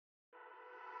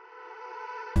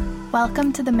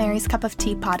Welcome to the Mary's Cup of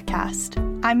Tea podcast.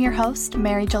 I'm your host,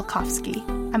 Mary Jolkowski.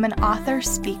 I'm an author,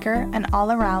 speaker, and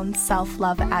all-around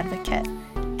self-love advocate.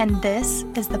 And this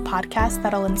is the podcast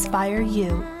that'll inspire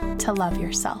you to love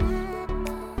yourself.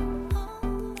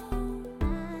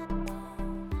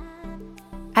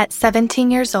 At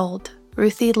 17 years old,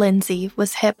 Ruthie Lindsay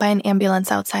was hit by an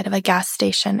ambulance outside of a gas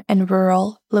station in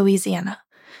rural Louisiana.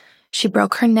 She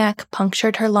broke her neck,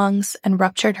 punctured her lungs, and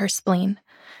ruptured her spleen.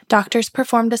 Doctors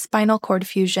performed a spinal cord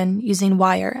fusion using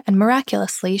wire, and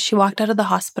miraculously, she walked out of the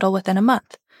hospital within a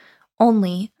month.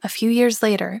 Only, a few years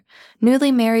later,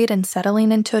 newly married and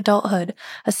settling into adulthood,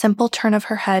 a simple turn of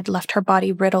her head left her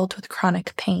body riddled with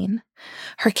chronic pain.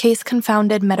 Her case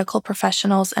confounded medical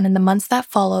professionals, and in the months that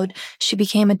followed, she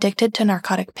became addicted to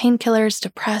narcotic painkillers,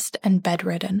 depressed, and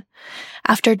bedridden.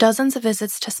 After dozens of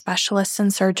visits to specialists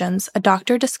and surgeons, a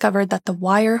doctor discovered that the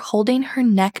wire holding her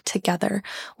neck together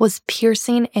was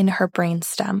piercing in her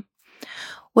brainstem.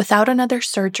 Without another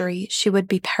surgery, she would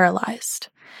be paralyzed.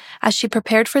 As she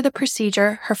prepared for the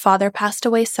procedure, her father passed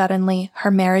away suddenly,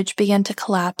 her marriage began to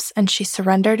collapse, and she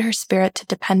surrendered her spirit to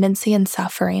dependency and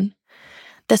suffering.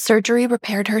 The surgery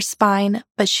repaired her spine,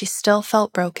 but she still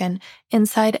felt broken,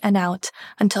 inside and out,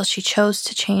 until she chose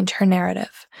to change her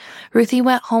narrative. Ruthie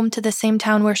went home to the same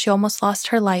town where she almost lost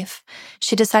her life.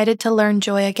 She decided to learn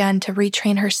joy again, to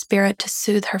retrain her spirit, to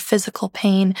soothe her physical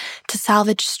pain, to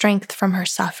salvage strength from her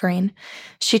suffering.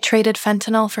 She traded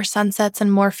fentanyl for sunsets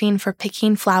and morphine for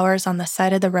picking flowers on the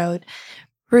side of the road.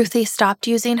 Ruthie stopped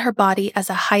using her body as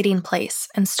a hiding place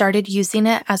and started using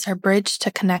it as her bridge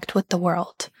to connect with the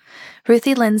world.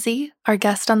 Ruthie Lindsay, our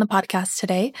guest on the podcast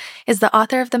today, is the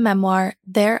author of the memoir,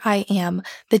 There I Am,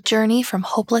 The Journey from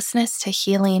Hopelessness to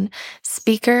Healing,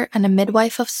 speaker and a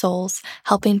midwife of souls,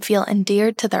 helping feel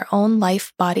endeared to their own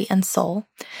life, body, and soul.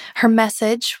 Her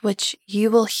message, which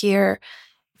you will hear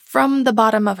from the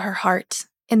bottom of her heart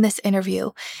in this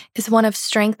interview, is one of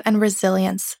strength and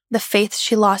resilience, the faith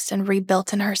she lost and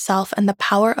rebuilt in herself, and the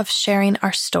power of sharing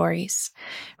our stories.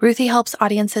 Ruthie helps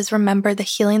audiences remember the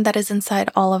healing that is inside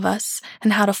all of us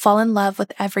and how to fall in love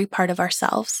with every part of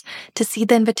ourselves, to see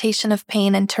the invitation of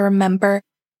pain and to remember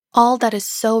all that is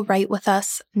so right with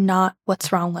us, not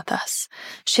what's wrong with us.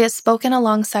 She has spoken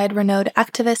alongside renowned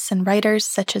activists and writers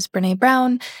such as Brené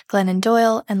Brown, Glennon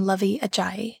Doyle, and Lovey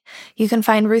Ajayi. You can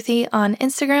find Ruthie on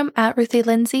Instagram at Ruthie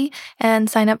Lindsay and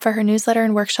sign up for her newsletter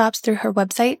and workshops through her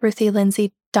website,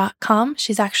 ruthielindsay.com.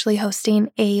 She's actually hosting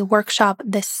a workshop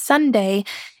this Sunday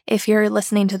if you're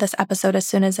listening to this episode as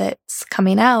soon as it's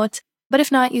coming out. But if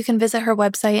not, you can visit her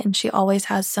website, and she always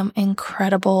has some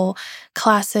incredible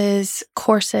classes,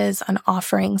 courses, and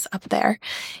offerings up there.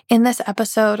 In this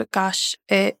episode, gosh,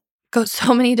 it goes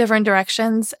so many different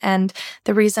directions, and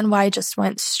the reason why I just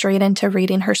went straight into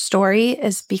reading her story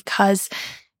is because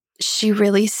she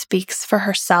really speaks for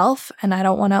herself, and I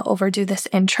don't want to overdo this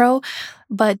intro,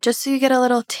 but just so you get a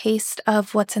little taste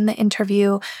of what's in the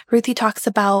interview, Ruthie talks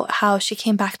about how she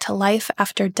came back to life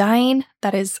after dying.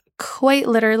 That is quite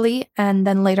literally, and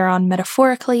then later on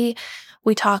metaphorically.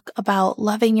 We talk about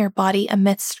loving your body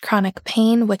amidst chronic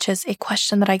pain, which is a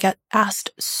question that I get asked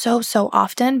so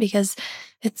often because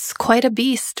it's quite a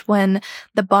beast when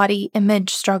the body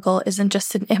image struggle isn't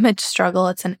just an image struggle,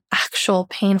 it's an actual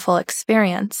painful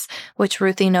experience, which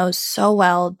Ruthie knows so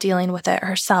well, dealing with it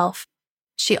herself.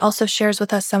 She also shares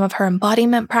with us some of her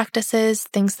embodiment practices,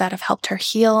 things that have helped her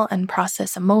heal and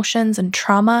process emotions and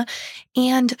trauma.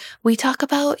 And we talk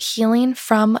about healing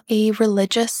from a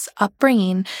religious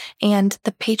upbringing and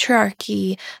the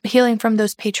patriarchy, healing from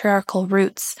those patriarchal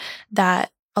roots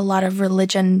that a lot of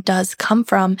religion does come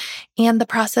from, and the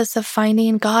process of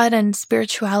finding God and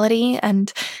spirituality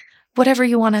and whatever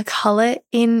you want to call it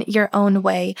in your own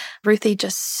way. Ruthie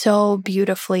just so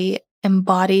beautifully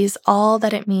embodies all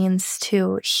that it means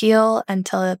to heal and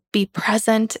to be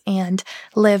present and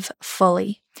live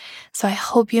fully. So I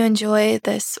hope you enjoy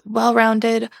this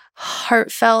well-rounded,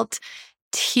 heartfelt,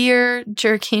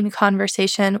 tear-jerking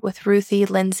conversation with Ruthie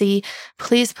Lindsay.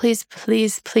 Please, please,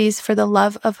 please, please, for the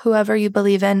love of whoever you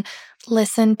believe in,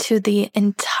 listen to the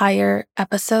entire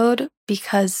episode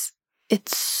because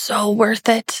it's so worth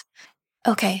it.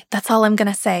 Okay, that's all I'm going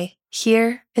to say.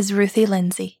 Here is Ruthie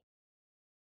Lindsay.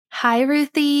 Hi,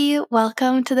 Ruthie.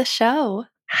 Welcome to the show.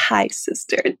 Hi,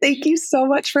 sister. Thank you so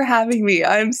much for having me.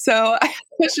 I was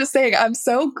just saying, I'm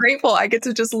so grateful I get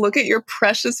to just look at your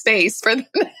precious face for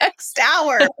the next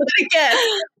hour again.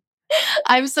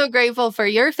 I'm so grateful for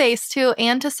your face too,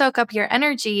 and to soak up your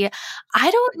energy.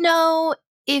 I don't know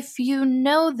if you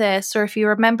know this or if you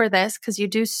remember this because you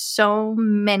do so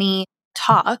many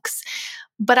talks,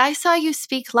 but I saw you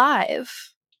speak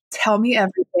live. Tell me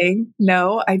everything.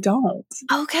 No, I don't.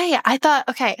 Okay.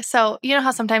 Okay. So you know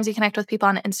how sometimes you connect with people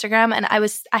on Instagram, and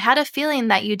I had a feeling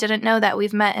that you didn't know that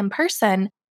we've met in person.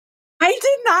 I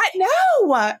did not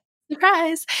know.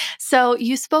 Surprise. So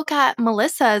you spoke at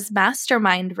Melissa's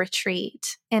mastermind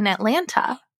retreat in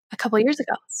Atlanta a couple years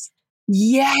ago.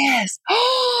 Yes.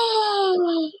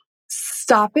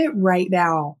 Stop it right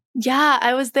now. Yeah,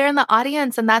 I was there in the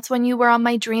audience, and that's when you were on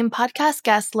my dream podcast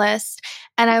guest list.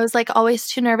 And I was like always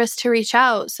too nervous to reach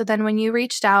out. So then when you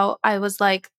reached out, I was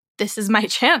like, this is my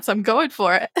chance. I'm going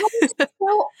for it. I was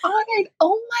so honored.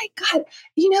 Oh my God.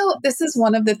 This is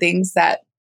one of the things that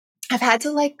I've had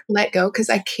to let go because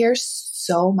I care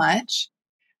so much.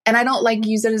 And I don't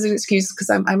use it as an excuse because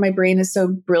my brain is so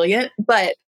brilliant.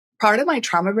 But part of my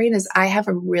trauma brain is I have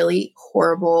a really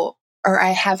horrible, or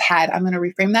I have had, I'm going to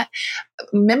reframe that.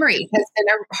 Memory has been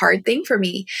a hard thing for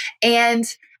me. And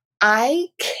I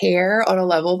care on a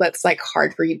level that's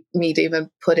hard for me to even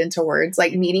put into words.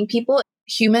 Meeting people,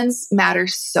 humans matter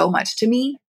so much to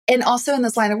me. And also in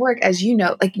this line of work, as you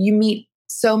know, you meet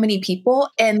so many people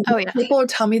and people will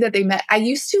tell me that they met. I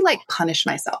used to punish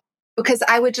myself because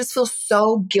I would just feel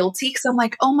so guilty because I'm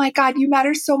like, oh my God, you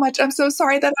matter so much. I'm so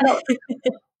sorry that I don't.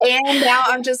 And now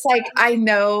I'm just I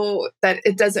know that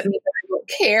it doesn't mean that I don't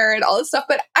care and all this stuff,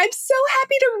 but I'm so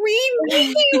happy to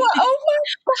re-meet you. Oh my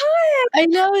God. I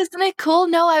know. Isn't it cool?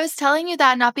 No, I was telling you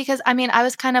that not because, I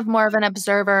was kind of more of an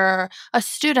observer, a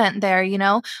student there,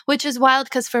 which is wild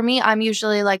because for me, I'm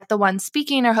usually the one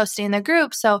speaking or hosting the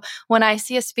group. So when I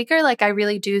see a speaker, I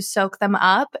really do soak them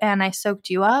up, and I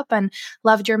soaked you up and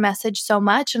loved your message so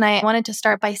much. And I wanted to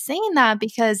start by saying that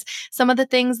because some of the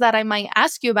things that I might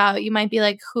ask you about, you might be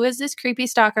like, who is this creepy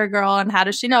stalker girl and how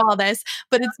does she know all this?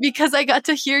 But it's because I got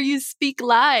to hear you speak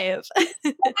live.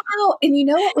 Wow. And you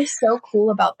know what was so cool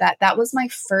about that? That was my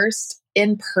first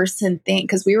in-person thing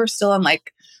because we were still on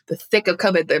the thick of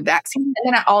COVID, the vaccine,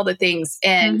 and then all the things.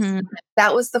 And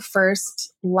that was the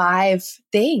first live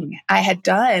thing I had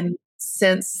done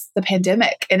since the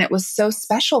pandemic. And it was so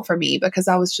special for me because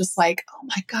I was just oh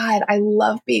my God, I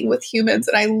love being with humans.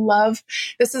 And I love,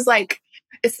 this is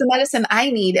it's the medicine I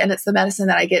need and it's the medicine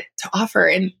that I get to offer.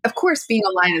 And of course, being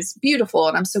online is beautiful.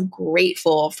 And I'm so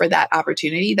grateful for that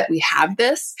opportunity that we have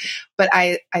this, but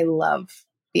I love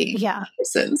being a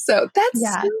person. So that's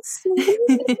so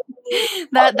sweet.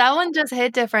 that one just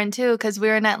hit different too, because we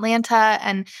were in Atlanta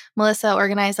and Melissa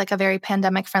organized a very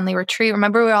pandemic friendly retreat.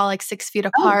 Remember, we were all 6 feet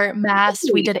apart, masked.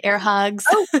 Totally. We did air hugs.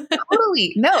 Oh,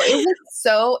 totally. No, it was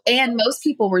so, and most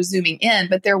people were Zooming in,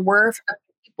 but there were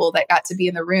people that got to be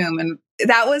in the room. And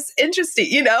that was interesting.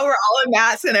 We're all in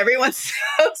masks and everyone's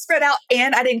so spread out.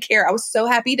 And I didn't care. I was so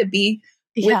happy to be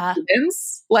with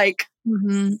humans.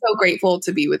 So grateful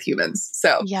to be with humans.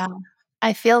 So yeah,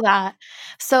 I feel that.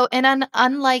 So in an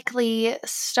unlikely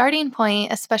starting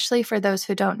point, especially for those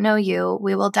who don't know you,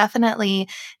 we will definitely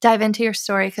dive into your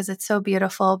story because it's so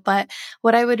beautiful. But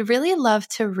what I would really love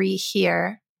to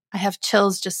rehear, I have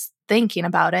chills just thinking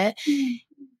about it,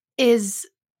 is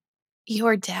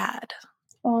your dad.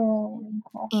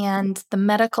 And the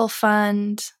medical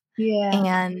fund.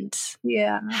 And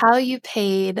how you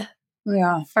paid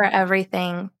for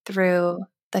everything through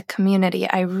the community.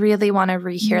 I really want to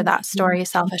rehear that story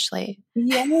selfishly.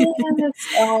 Yes.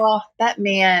 Oh, that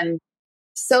man.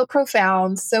 So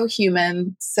profound, so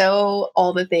human, so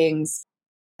all the things.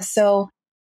 So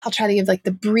I'll try to give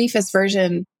the briefest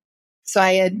version. So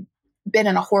I had been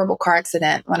in a horrible car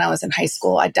accident when I was in high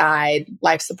school. I died,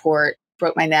 life support,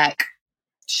 broke my neck,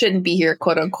 shouldn't be here,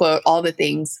 quote unquote, all the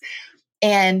things.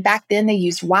 And back then they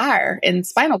used wire in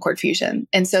spinal cord fusion.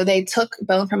 And so they took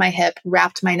bone from my hip,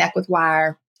 wrapped my neck with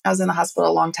wire. I was in the hospital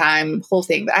a long time, whole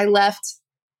thing. But I left,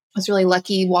 I was really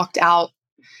lucky, walked out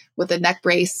with a neck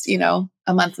brace, a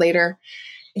month later.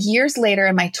 Years later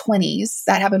in my 20s,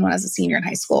 that happened when I was a senior in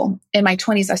high school. In my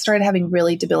 20s, I started having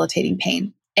really debilitating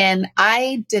pain. And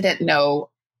I didn't know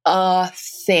a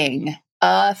thing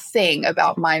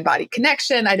about mind-body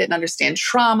connection. I didn't understand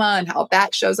trauma and how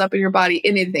that shows up in your body,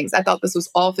 any of the things. I thought this was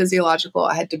all physiological.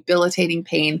 I had debilitating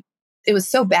pain. It was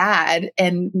so bad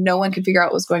and no one could figure out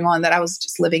what was going on that I was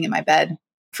just living in my bed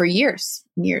for years.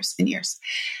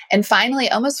 And finally,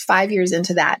 almost 5 years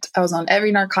into that, I was on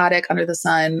every narcotic under the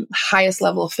sun, highest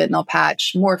level of fentanyl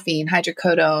patch, morphine,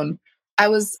 hydrocodone. I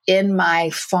was in my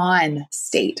fawn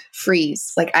state,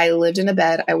 freeze. I lived in a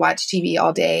bed. I watched TV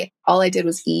all day. All I did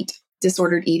was eat.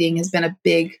 Disordered eating has been a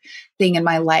big thing in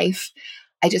my life.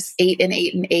 I just ate and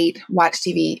ate and ate, watched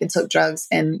TV and took drugs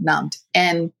and numbed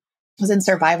and was in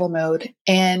survival mode.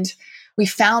 And we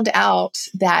found out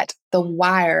that the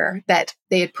wire that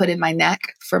they had put in my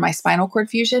neck for my spinal cord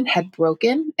fusion had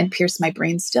broken and pierced my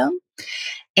brainstem.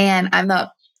 And I'm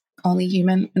the only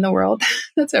human in the world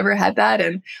that's ever had that,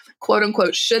 and quote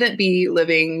unquote shouldn't be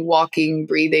living, walking,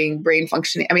 breathing, brain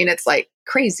functioning. I mean, it's like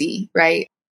crazy, right?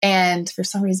 And for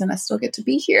some reason, I still get to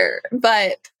be here.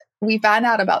 But we found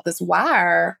out about this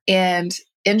wire, and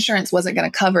insurance wasn't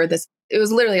going to cover this. It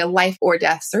was literally a life or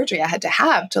death surgery I had to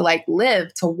have to like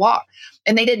live, to walk.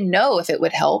 And they didn't know if it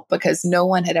would help because no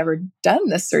one had ever done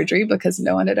this surgery, because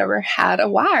no one had ever had a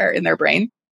wire in their brain.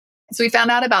 So we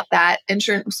found out about that.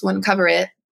 Insurance wouldn't cover it,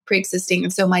 pre-existing.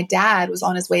 And so my dad was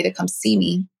on his way to come see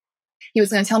me. He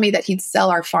was going to tell me that he'd sell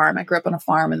our farm. I grew up on a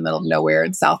farm in the middle of nowhere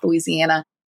in South Louisiana,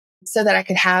 so that I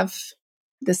could have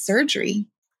the surgery.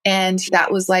 And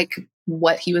that was like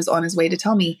what he was on his way to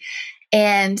tell me.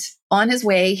 And on his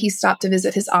way, he stopped to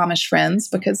visit his Amish friends,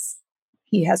 because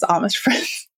he has Amish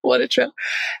friends. What a trip.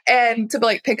 And to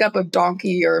like pick up a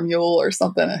donkey or a mule or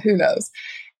something, who knows.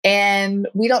 And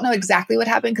we don't know exactly what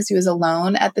happened because he was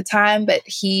alone at the time, but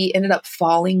he ended up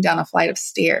falling down a flight of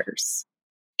stairs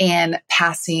and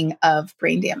passing of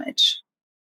brain damage.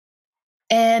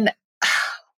 And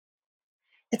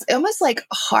it's almost like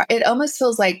hard. It almost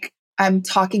feels like I'm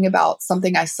talking about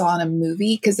something I saw in a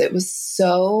movie, because it was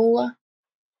so,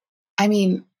 I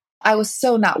mean, I was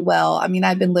so not well. I mean,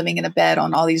 I've been living in a bed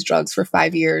on all these drugs for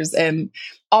 5 years, and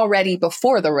already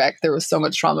before the wreck, there was so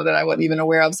much trauma that I wasn't even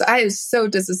aware of. So I was so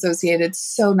disassociated,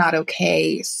 so not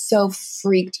okay, so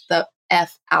freaked the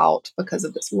F out because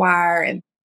of this wire, and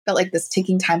felt like this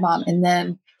ticking time bomb. And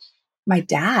then my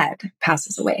dad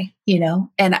passes away,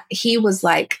 and he was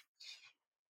like,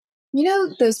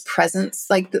 those presents,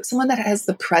 like someone that has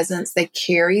the presence, they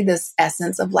carry this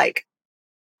essence of like,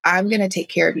 I'm going to take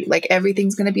care of you. Like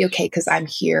everything's going to be okay because I'm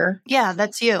here. Yeah,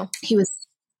 that's you. He was,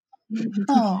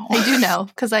 oh, I do know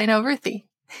because I know Ruthie.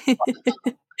 That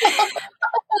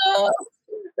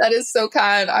is so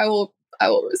kind. I will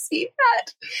receive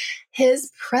that.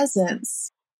 His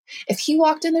presence, if he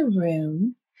walked in the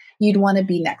room, you'd want to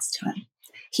be next to him.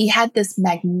 He had this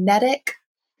magnetic,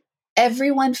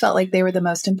 everyone felt like they were the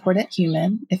most important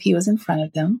human if he was in front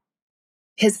of them.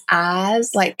 His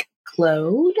eyes like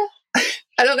glowed.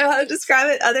 I don't know how to describe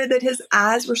it other than his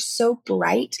eyes were so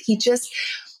bright. He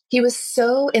was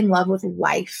so in love with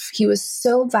life. He was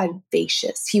so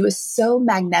vivacious. He was so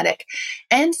magnetic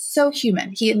and so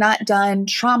human. He had not done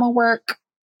trauma work.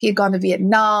 He had gone to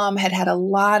Vietnam, had had a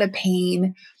lot of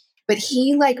pain, but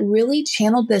he like really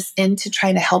channeled this into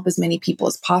trying to help as many people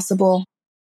as possible.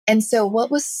 And so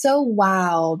what was so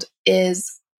wild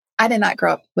is I did not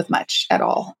grow up with much at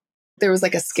all. There was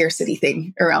like a scarcity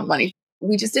thing around money.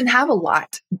 We just didn't have a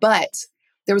lot, but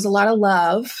there was a lot of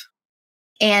love.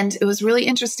 And it was really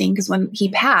interesting because when he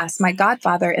passed, my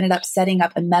godfather ended up setting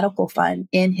up a medical fund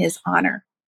in his honor.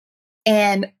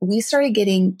 And we started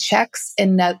getting checks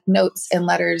and notes and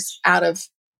letters out of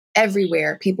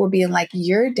everywhere. People were being like,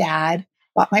 your dad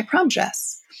bought my prom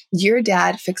dress. Your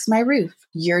dad fixed my roof.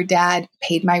 Your dad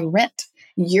paid my rent.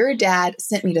 Your dad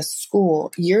sent me to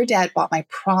school. Your dad bought my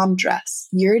prom dress.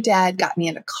 Your dad got me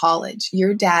into college.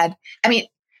 Your dad,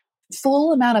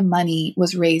 full amount of money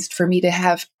was raised for me to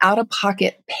have out of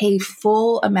pocket pay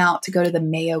full amount to go to the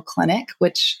Mayo Clinic,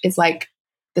 which is like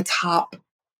the top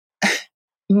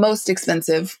most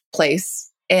expensive place.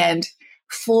 And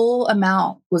full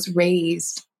amount was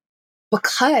raised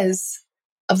because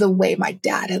of the way my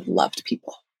dad had loved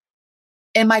people.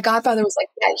 And my godfather was like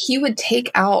that. He would take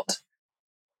out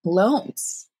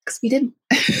loans because we didn't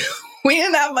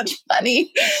have much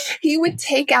money. He would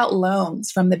take out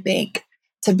loans from the bank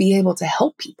to be able to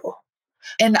help people.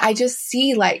 And I just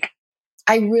see like,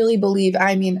 I really believe,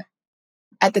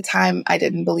 at the time I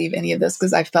didn't believe any of this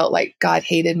because I felt like God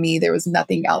hated me. There was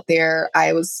nothing out there.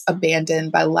 I was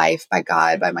abandoned by life, by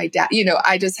God, by my dad.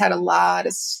 I just had a lot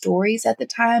of stories at the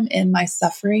time in my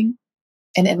suffering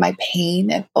and in my pain.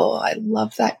 And I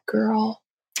love that girl.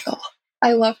 Oh,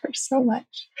 I love her so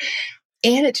much.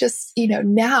 And it just,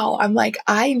 now I'm like,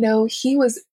 I know he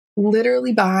was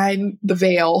literally behind the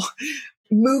veil,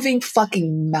 moving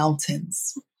fucking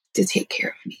mountains to take care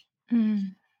of me.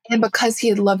 Mm. And because he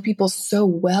had loved people so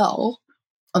well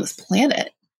on this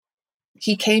planet,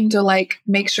 he came to like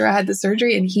make sure I had the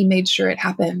surgery, and he made sure it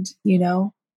happened,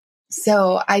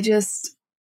 So I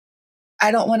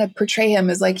don't want to portray him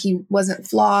as like he wasn't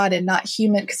flawed and not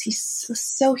human, because he's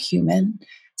so human,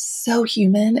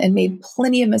 and made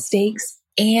plenty of mistakes.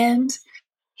 And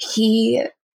he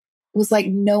was like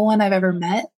no one I've ever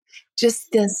met.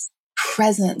 Just this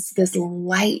presence, this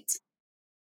light.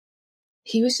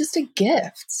 He was just a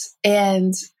gift.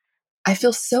 And I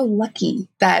feel so lucky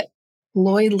that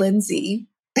Lloyd Lindsay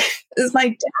is my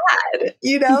dad,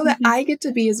 that I get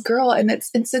to be his girl. And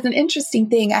it's an interesting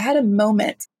thing. I had a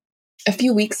moment a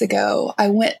few weeks ago, I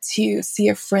went to see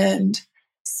a friend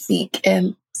speak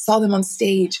and saw them on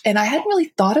stage. And I hadn't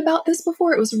really thought about this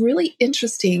before. It was really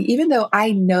interesting, even though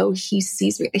I know he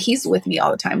sees me. He's with me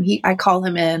all the time. I call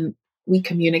him in, we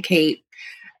communicate.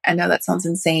 I know that sounds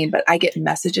insane, but I get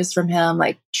messages from him.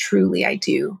 Like, truly, I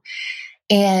do.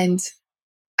 And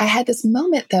I had this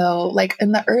moment though, like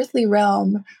in the earthly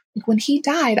realm, when he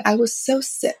died, I was so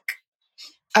sick.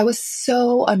 I was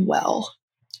so unwell.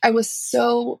 I was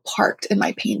so parked in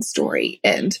my pain story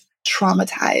and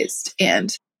traumatized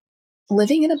and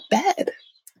living in a bed.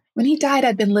 When he died,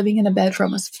 I'd been living in a bed for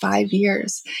almost 5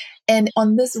 years. And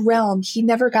on this realm, he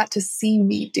never got to see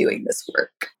me doing this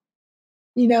work.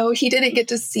 You know, he didn't get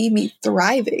to see me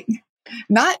thriving,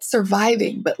 not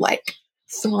surviving, but like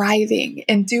thriving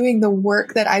and doing the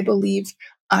work that I believe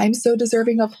I'm so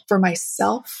deserving of for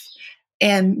myself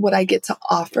and what I get to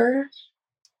offer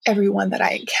everyone that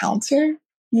I encounter.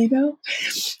 You know,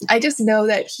 I just know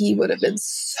that he would have been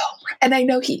so, and I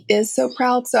know he is so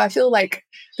proud. So I feel like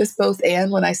this both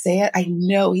and when I say it, I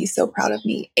know he's so proud of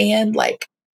me. And like,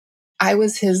 I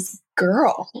was his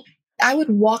girl. I would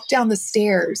walk down the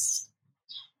stairs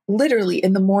literally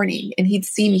in the morning and he'd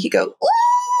see me. He'd go,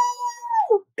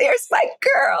 "Ooh, there's my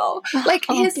girl." Like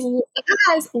his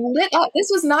eyes lit up. This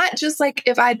was not just like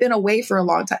if I'd been away for a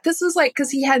long time. This was like, cause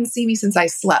he hadn't seen me since I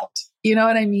slept. You know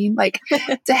what I mean? Like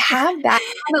to have that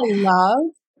kind of love.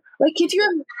 Like, could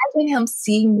you imagine him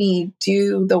seeing me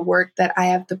do the work that I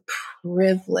have the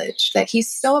privilege that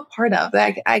he's so a part of?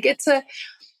 That I get to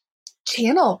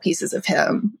channel pieces of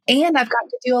him. And I've got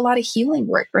to do a lot of healing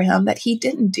work for him that he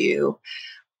didn't do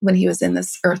when he was in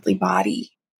this earthly body.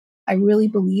 I really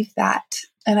believe that.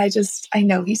 And I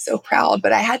know he's so proud,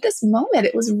 but I had this moment.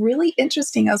 It was really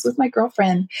interesting. I was with my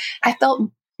girlfriend. I felt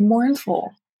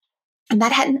mournful. And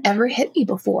that hadn't ever hit me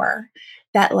before.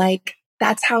 That like,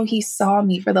 that's how he saw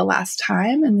me for the last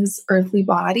time in this earthly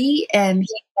body. And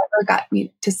he never got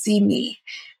me to see me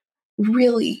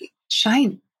really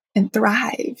shine and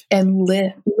thrive and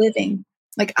living.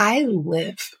 Like I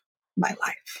live my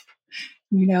life,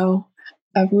 you know,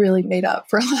 I've really made up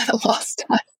for a lot of lost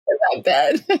time in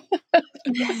that bed.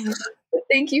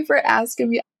 Thank you for asking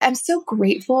me. I'm so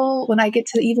grateful when I get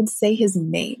to even say his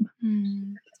name.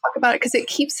 Talk about it because it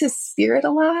keeps his spirit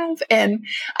alive. And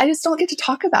I just don't get to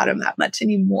talk about him that much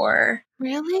anymore.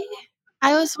 Really?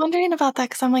 I was wondering about that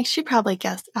because I'm like, she probably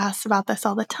asks about this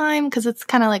all the time because it's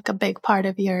kind of like a big part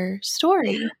of your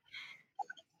story.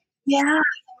 Yeah.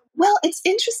 Well, it's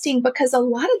interesting because a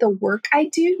lot of the work I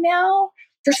do now,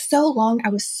 for so long, I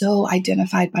was so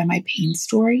identified by my pain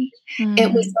story.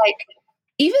 It was like,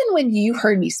 even when you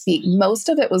heard me speak, most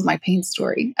of it was my pain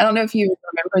story. I don't know if you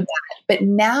remember that, but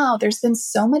now there's been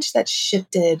so much that's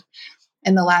shifted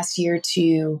in the last year or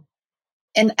two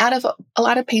and out of a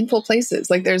lot of painful places.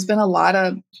 Like there's been a lot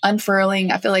of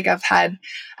unfurling. I feel like I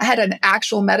had an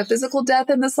actual metaphysical death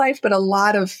in this life, but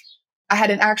I had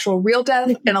an actual real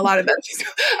death and a lot of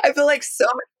metaphysical. I feel like so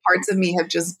many parts of me have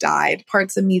just died.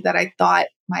 Parts of me that I thought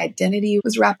my identity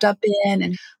was wrapped up in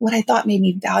and what I thought made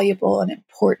me valuable and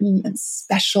important and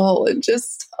special and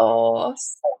just, so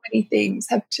many things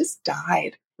have just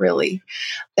died really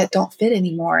that don't fit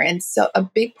anymore. And so a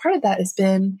big part of that has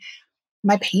been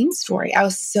my pain story. I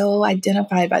was so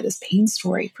identified by this pain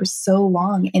story for so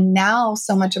long. And now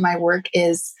so much of my work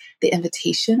is the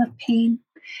invitation of pain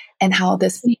and how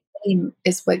this pain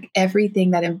is what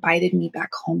everything that invited me back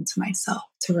home to myself,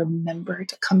 to remember,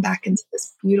 to come back into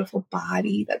this beautiful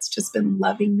body that's just been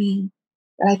loving me,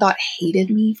 that I thought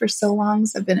hated me for so long.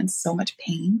 So I've been in so much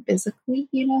pain physically,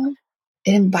 you know.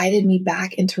 It invited me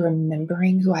back into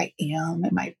remembering who I am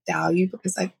and my value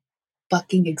because I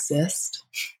fucking exist.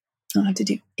 I don't have to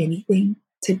do anything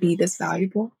to be this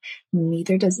valuable.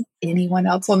 Neither does anyone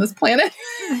else on this planet.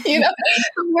 You know,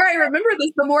 the more I remember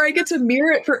this, the more I get to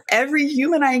mirror it for every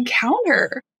human I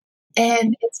encounter.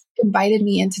 And it's invited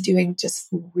me into doing just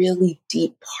really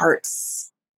deep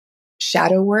parts,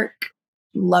 shadow work,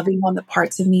 loving on the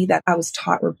parts of me that I was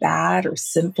taught were bad or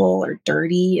sinful or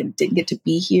dirty and didn't get to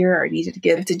be here or needed to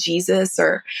give to Jesus,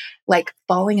 or like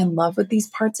falling in love with these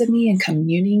parts of me and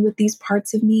communing with these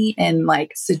parts of me and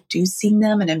like seducing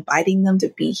them and inviting them to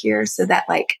be here so that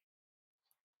like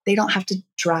they don't have to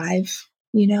drive,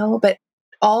 you know, but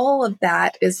all of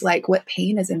that is like what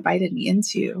pain has invited me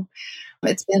into.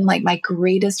 It's been like my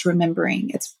greatest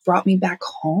remembering. It's brought me back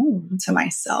home to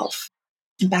myself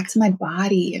and back to my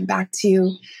body and back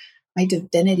to my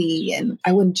divinity. And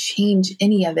I wouldn't change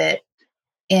any of it.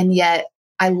 And yet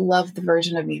I love the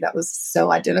version of me that was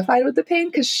so identified with the pain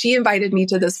because she invited me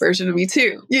to this version of me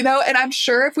too, you know? And I'm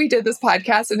sure if we did this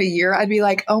podcast in a year, I'd be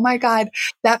like, oh my God,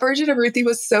 that version of Ruthie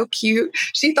was so cute.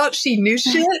 She thought she knew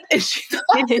shit and she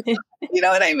thought, you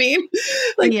know what I mean?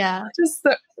 Like Yeah. just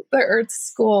the Earth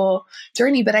School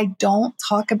journey. But I don't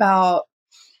talk about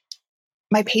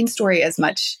my pain story as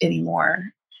much anymore,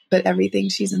 but everything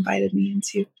she's invited me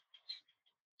into.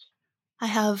 I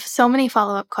have so many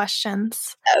follow-up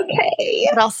questions. Okay.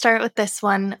 But I'll start with this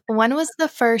one. When was the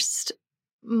first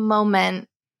moment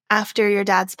after your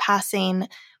dad's passing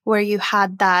where you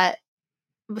had that,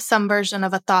 some version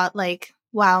of a thought like,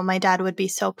 wow, my dad would be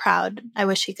so proud. I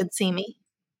wish he could see me.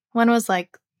 When was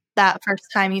like that first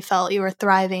time you felt you were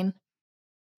thriving?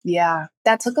 Yeah,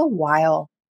 that took a while.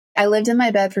 I lived in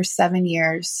my bed for 7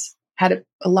 years, had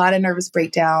a lot of nervous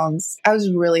breakdowns. I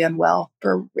was really unwell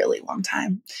for a really long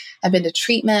time. I've been to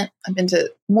treatment. I've been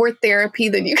to more therapy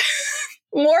than you,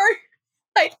 more.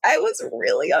 Like I was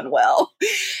really unwell.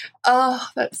 Oh,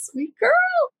 that sweet girl.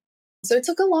 So it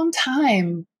took a long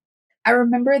time. I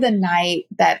remember the night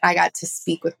that I got to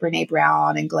speak with Brene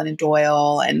Brown and Glennon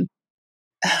Doyle. And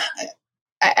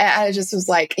I just was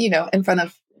like, you know, in front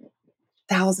of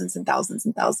thousands and thousands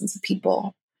and thousands of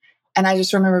people. And I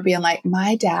just remember being like,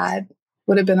 my dad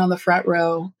would have been on the front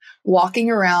row,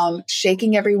 walking around,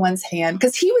 shaking everyone's hand.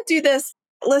 Because he would do this,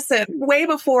 listen, way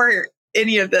before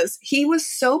any of this. He was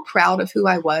so proud of who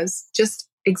I was, just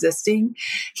existing.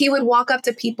 He would walk up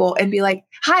to people and be like,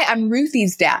 hi, I'm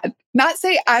Ruthie's dad. Not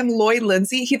say I'm Lloyd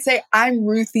Lindsay. He'd say, I'm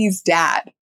Ruthie's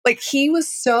dad. Like he was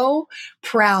so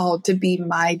proud to be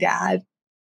my dad.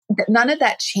 None of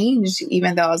that changed,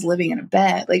 even though I was living in a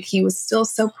bed. Like he was still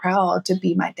so proud to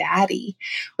be my daddy.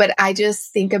 But I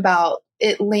just think about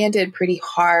it landed pretty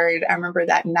hard. I remember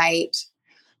that night.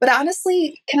 But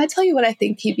honestly, can I tell you what I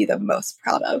think he'd be the most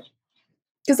proud of?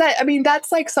 Because I mean,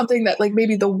 that's like something that like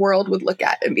maybe the world would look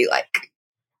at and be like,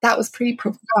 that was pretty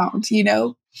profound, you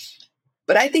know?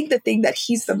 But I think the thing that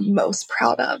he's the most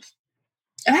proud of,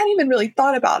 and I hadn't even really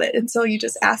thought about it until you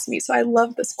just asked me. So I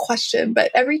love this question.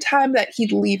 But every time that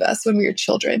he'd leave us when we were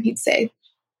children, he'd say,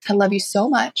 I love you so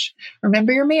much.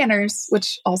 Remember your manners,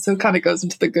 which also kind of goes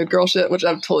into the good girl shit, which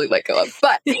I'm totally let go of.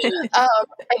 But and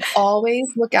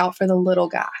always look out for the little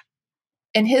guy.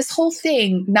 And his whole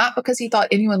thing, not because he thought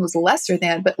anyone was lesser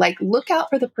than, but like look out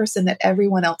for the person that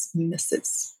everyone else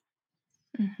misses.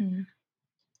 Mm-hmm.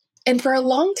 And for a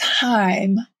long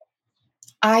time,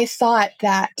 I thought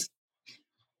that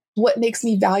what makes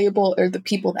me valuable are the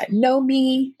people that know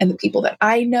me and the people that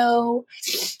I know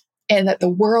and that the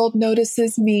world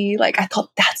notices me. Like I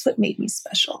thought that's what made me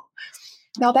special.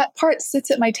 Now that part sits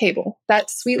at my table. That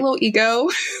sweet little ego,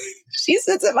 she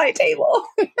sits at my table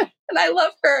and I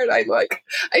love her. And I'm like,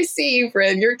 I see you,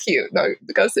 friend. You're cute. No,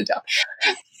 go sit down.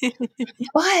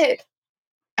 But I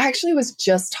actually was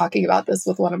just talking about this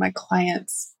with one of my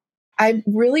clients. I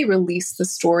really released the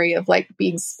story of like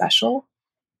being special.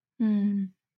 Mm.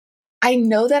 I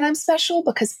know that I'm special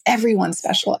because everyone's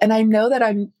special. And I know that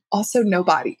I'm also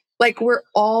nobody. Like we're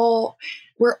all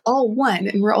one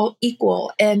and we're all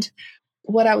equal. And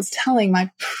what I was telling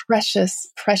my precious,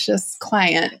 precious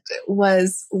client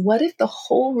was, what if the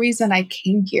whole reason I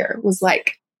came here was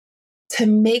like to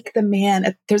make the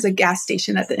man, there's a gas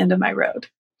station at the end of my road.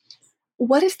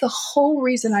 What if the whole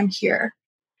reason I'm here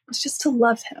was just to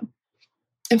love him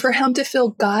and for him to feel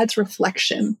God's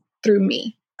reflection through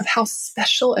me of how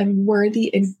special and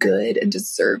worthy and good and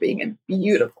deserving and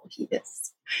beautiful he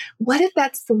is? What if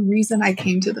that's the reason I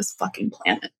came to this fucking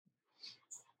planet?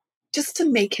 Just to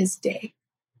make his day.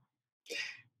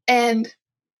 And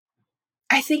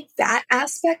I think that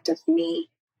aspect of me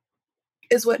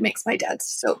is what makes my dad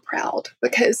so proud,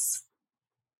 because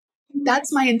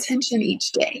that's my intention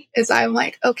each day is I'm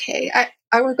like, okay,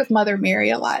 I work with Mother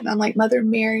Mary a lot. And I'm like, Mother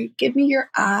Mary, give me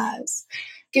your eyes,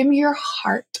 give me your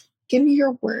heart, give me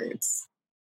your words,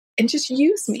 and just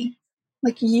use me.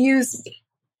 Like, use me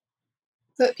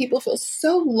so that people feel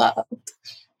so loved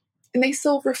and they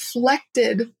feel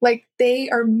reflected, like they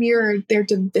are mirrored their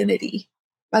divinity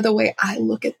by the way I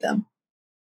look at them.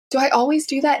 Do I always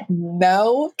do that?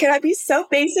 No. Can I be so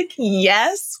basic?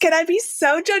 Yes. Can I be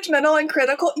so judgmental and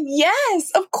critical?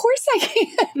 Yes, of course I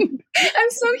can. I'm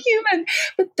so human.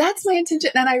 But that's my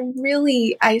intention. And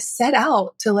I set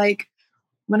out to, like,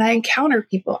 when I encounter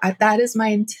people, that is my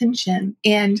intention.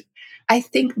 And I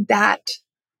think that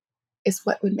is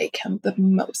what would make him the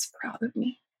most proud of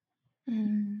me.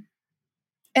 Mm.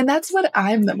 And that's what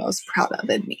I'm the most proud of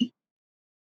in me.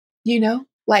 You know,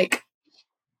 like,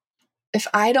 if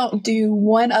I don't do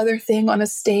one other thing on a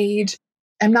stage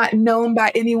I'm not known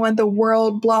by anyone in the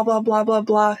world, blah, blah, blah, blah,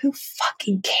 blah. Who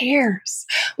fucking cares?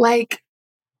 Like,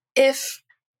 if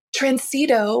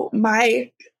Transito,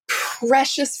 my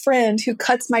precious friend who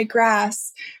cuts my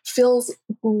grass, feels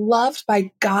loved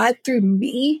by God through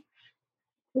me,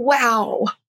 wow.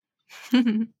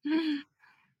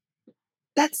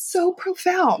 That's so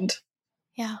profound.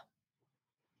 Yeah.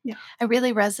 Yeah. I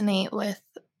really resonate with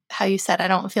how you said, I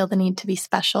don't feel the need to be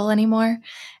special anymore.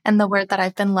 And the word that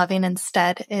I've been loving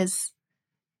instead is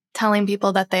telling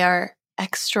people that they are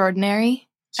extraordinary,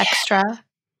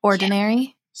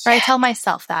 extraordinary. Or I tell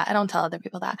myself that. I don't tell other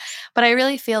people that. But I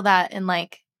really feel that in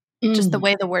like just the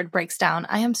way the word breaks down.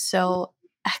 I am so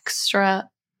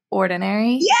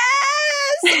extraordinary. Yes!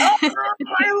 Oh,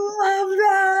 I love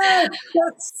that.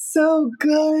 That's so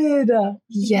good.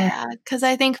 Yeah, because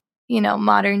I think,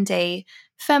 modern day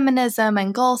feminism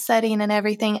and goal setting and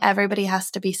everything, everybody has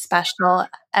to be special.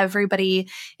 Everybody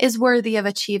is worthy of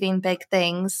achieving big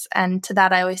things. And to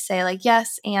that, I always say, like,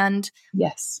 yes. And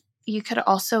yes, you could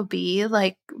also be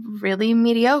like really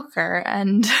mediocre,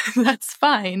 and that's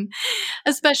fine,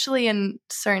 especially in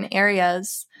certain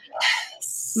areas.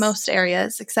 Yes. Most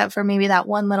areas, except for maybe that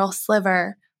one little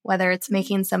sliver, whether it's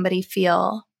making somebody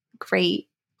feel great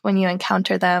when you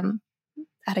encounter them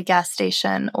at a gas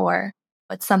station, or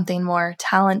it's something more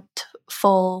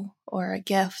talentful or a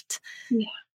gift. Yeah.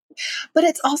 But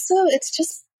it's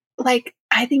just like,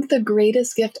 I think the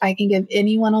greatest gift I can give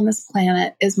anyone on this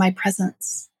planet is my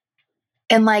presence.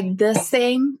 And like this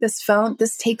phone,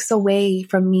 this takes away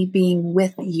from me being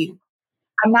with you.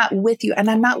 I'm not with you, and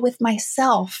I'm not with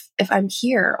myself if I'm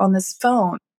here on this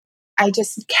phone. I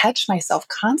just catch myself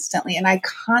constantly, and I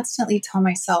constantly tell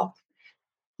myself,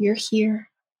 you're here.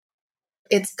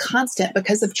 It's constant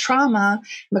because of trauma,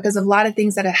 because of a lot of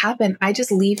things that have happened. I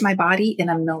just leave my body in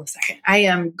a millisecond. I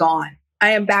am gone.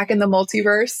 I am back in the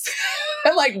multiverse.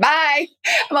 I'm like, bye.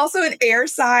 I'm also an air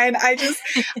sign. I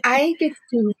get to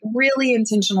do really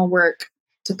intentional work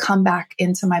to come back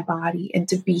into my body and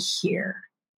to be here.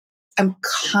 I'm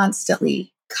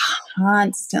constantly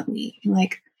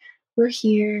like, we're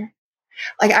here.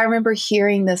 Like, I remember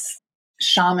hearing this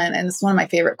shaman, and it's one of my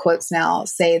favorite quotes now,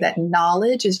 say that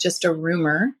knowledge is just a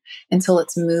rumor until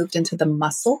it's moved into the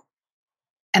muscle.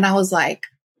 And I was like,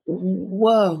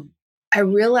 whoa. I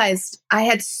realized I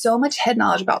had so much head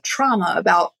knowledge about trauma,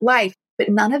 about life, but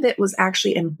none of it was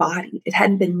actually embodied. It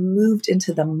hadn't been moved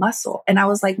into the muscle. And I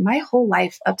was like, my whole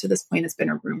life up to this point has been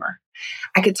a rumor.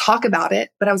 I could talk about it,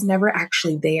 but I was never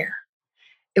actually there.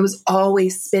 It was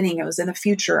always spinning. It was in the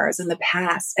future. I was in the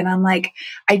past. And I'm like,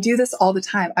 I do this all the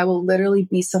time. I will literally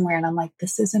be somewhere and I'm like,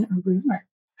 this isn't a rumor.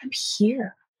 I'm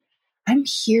here. I'm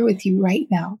here with you right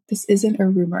now. This isn't a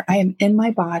rumor. I am in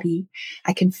my body.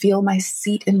 I can feel my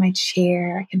seat in my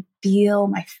chair. I can feel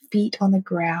my feet on the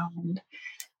ground.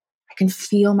 I can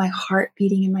feel my heart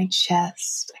beating in my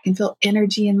chest. I can feel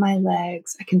energy in my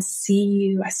legs. I can see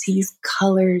you. I see these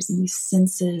colors and these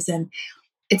senses, and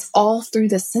it's all through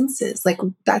the senses. Like,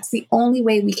 that's the only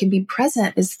way we can be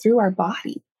present is through our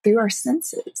body, through our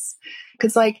senses.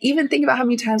 Because like, even think about how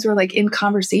many times we're like in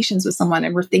conversations with someone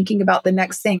and we're thinking about the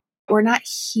next thing. We're not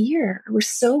here. We're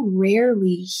so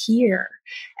rarely here.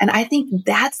 And I think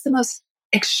that's the most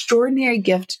extraordinary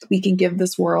gift we can give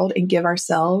this world and give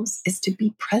ourselves, is to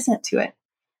be present to it.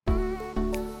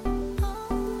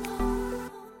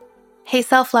 Hey,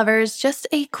 self-lovers, just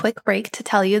a quick break to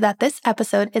tell you that this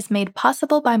episode is made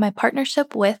possible by my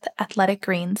partnership with Athletic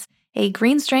Greens, a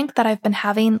greens drink that I've been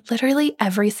having literally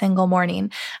every single morning.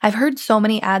 I've heard so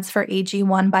many ads for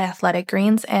AG1 by Athletic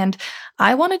Greens, and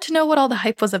I wanted to know what all the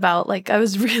hype was about. Like, I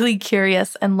was really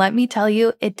curious, and let me tell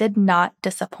you, it did not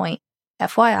disappoint.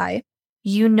 FYI,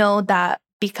 you know that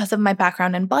because of my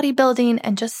background in bodybuilding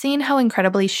and just seeing how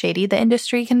incredibly shady the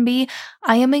industry can be,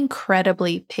 I am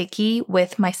incredibly picky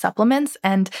with my supplements,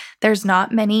 and there's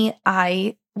not many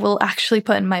I will actually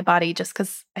put in my body just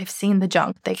because I've seen the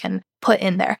junk they can put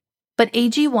in there. But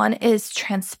AG1 is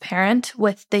transparent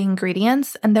with the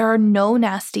ingredients, and there are no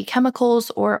nasty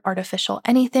chemicals or artificial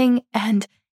anything, and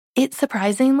it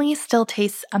surprisingly still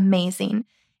tastes amazing.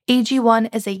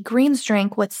 AG1 is a greens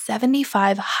drink with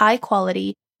 75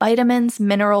 high-quality vitamins,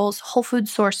 minerals, whole food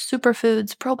source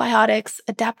superfoods, probiotics,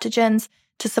 adaptogens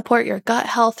to support your gut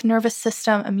health, nervous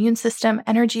system, immune system,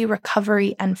 energy,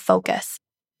 recovery, and focus.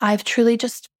 I've truly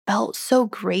just felt so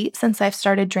great since I've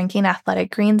started drinking Athletic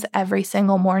Greens every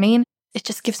single morning. It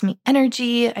just gives me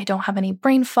energy. I don't have any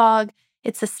brain fog.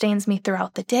 It sustains me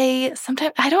throughout the day.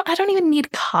 Sometimes I don't even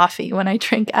need coffee when I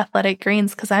drink Athletic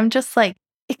Greens because I'm just like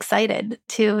excited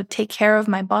to take care of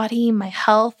my body, my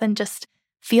health, and just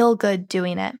feel good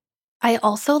doing it. I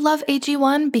also love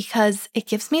AG1 because it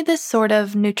gives me this sort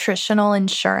of nutritional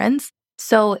insurance.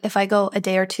 So if I go a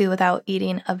day or two without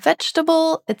eating a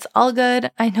vegetable, it's all good.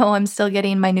 I know I'm still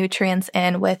getting my nutrients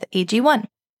in with AG1.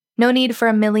 No need for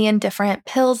a million different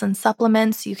pills and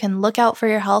supplements. You can look out for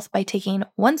your health by taking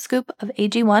 1 scoop of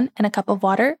AG1 in a cup of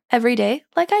water every day,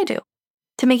 like I do.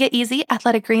 To make it easy,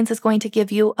 Athletic Greens is going to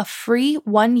give you a free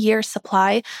 1-year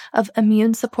supply of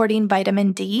immune-supporting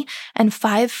vitamin D and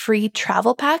 5 free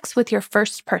travel packs with your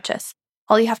first purchase.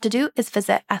 All you have to do is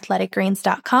visit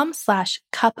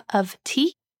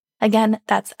athleticgreens.com/cup-of-tea. Again,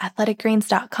 that's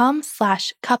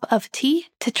athleticgreens.com/cup-of-tea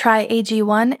to try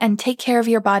AG1 and take care of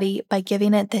your body by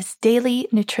giving it this daily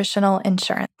nutritional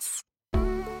insurance.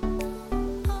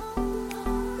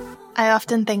 I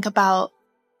often think about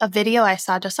a video I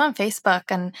saw just on Facebook,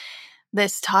 and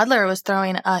this toddler was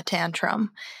throwing a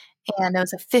tantrum, and it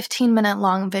was a 15-minute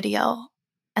long video,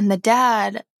 and the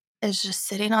dad is just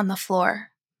sitting on the floor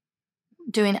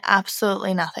doing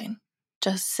absolutely nothing,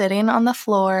 just sitting on the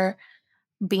floor,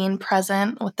 being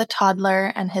present with the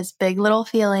toddler and his big little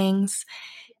feelings.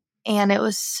 And it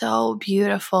was so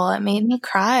beautiful. It made me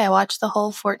cry. I watched the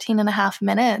whole 14 and a half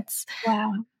minutes.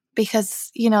 Wow.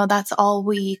 Because, that's all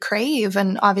we crave.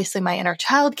 And obviously my inner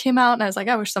child came out and I was like,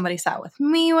 I wish somebody sat with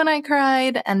me when I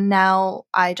cried. And now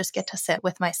I just get to sit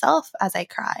with myself as I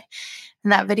cry.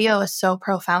 And that video was so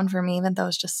profound for me, even though it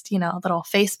was just, a little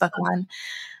Facebook one.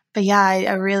 But yeah,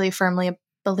 I really firmly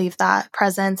believe that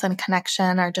presence and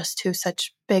connection are just two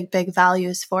such big, big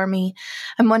values for me.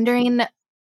 I'm wondering,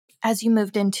 as you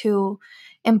moved into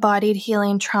embodied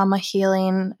healing, trauma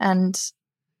healing, and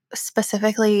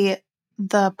specifically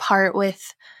the part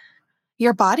with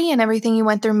your body and everything you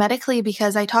went through medically,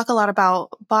 because I talk a lot about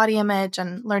body image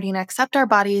and learning to accept our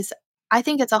bodies. I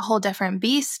think it's a whole different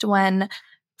beast when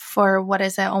for, what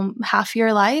is it, half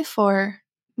your life or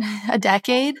a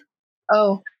decade?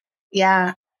 Oh,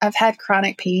 yeah. I've had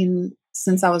chronic pain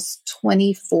since I was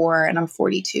 24 and I'm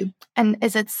 42. And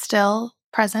is it still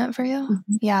present for you?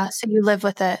 Mm-hmm. Yeah. So you live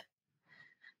with it.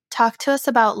 Talk to us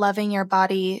about loving your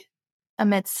body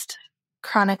amidst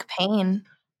chronic pain.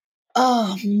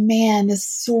 Oh man, this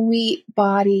sweet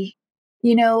body.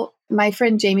 My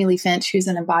friend Jamie Lee Finch, who's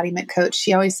an embodiment coach,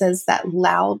 she always says that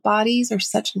loud bodies are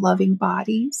such loving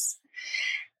bodies.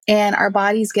 And our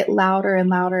bodies get louder and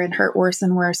louder and hurt worse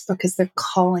and worse because they're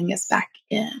calling us back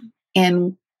in.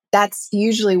 And that's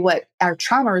usually what our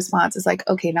trauma response is like.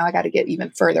 Okay, now I got to get even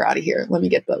further out of here. Let me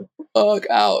get the fuck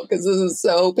out because this is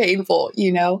so painful,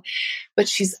 But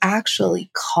she's actually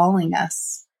calling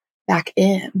us back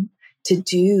in to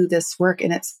do this work.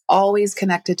 And it's always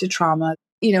connected to trauma.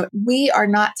 We are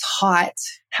not taught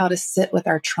how to sit with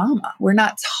our trauma. We're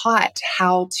not taught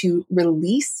how to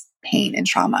release pain and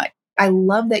trauma. I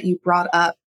love that you brought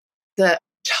up the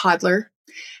toddler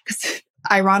because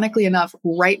ironically enough,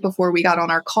 right before we got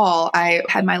on our call, I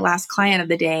had my last client of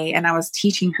the day and I was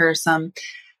teaching her some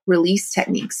release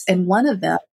techniques. And one of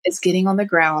them is getting on the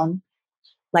ground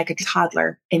like a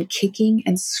toddler and kicking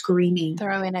and screaming.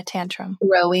 Throwing a tantrum.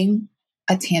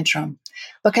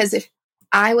 Because if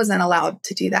I wasn't allowed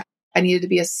to do that, I needed to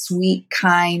be a sweet,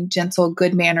 kind, gentle,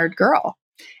 good-mannered girl.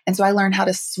 And so I learned how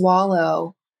to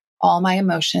swallow all my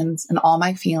emotions and all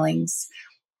my feelings.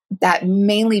 That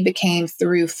mainly became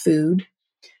through food.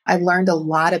 I learned a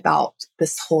lot about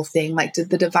this whole thing, like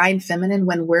the divine feminine.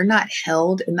 When we're not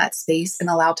held in that space and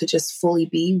allowed to just fully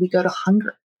be, we go to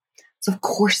hunger. So of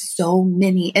course, so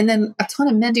many, and then a ton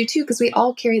of men do too, because we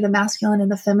all carry the masculine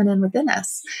and the feminine within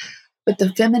us. But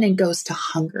the feminine goes to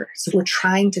hunger. So we're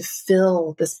trying to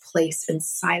fill this place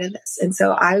inside of us. And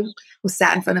so I was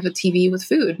sat in front of a TV with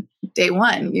food day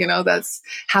one. That's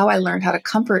how I learned how to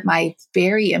comfort my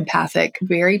very empathic,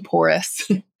 very porous,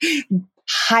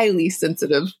 highly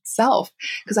sensitive self.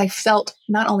 Because I felt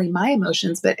not only my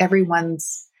emotions, but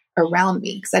everyone's around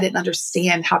me. Because I didn't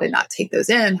understand how to not take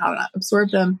those in, how to not absorb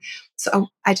them. So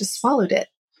I just swallowed it.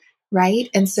 Right.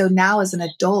 And so now as an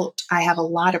adult, I have a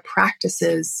lot of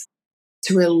practices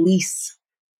to release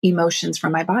emotions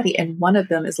from my body. And one of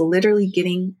them is literally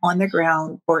getting on the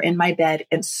ground or in my bed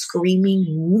and screaming,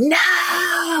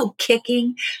 no,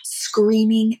 kicking,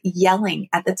 screaming, yelling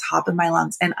at the top of my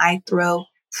lungs. And I throw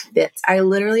fits. I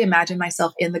literally imagine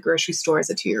myself in the grocery store as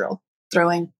a 2-year-old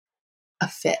throwing a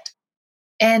fit.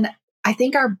 And I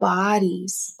think our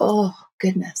bodies, oh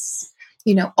goodness,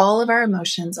 all of our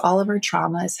emotions, all of our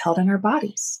trauma is held in our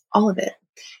bodies, all of it.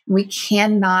 We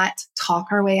cannot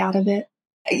talk our way out of it.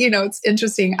 It's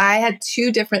interesting. I had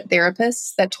 2 different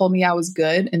therapists that told me I was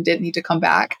good and didn't need to come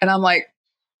back. And I'm like,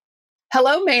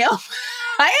 hello, ma'am.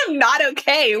 I am not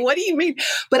okay. What do you mean?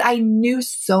 But I knew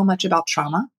so much about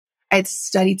trauma I'd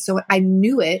studied so I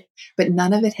knew it, but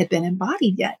none of it had been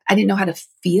embodied yet. I didn't know how to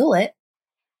feel it.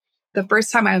 The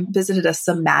first time I visited a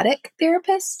somatic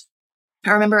therapist,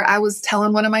 I remember I was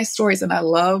telling one of my stories, and I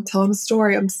love telling a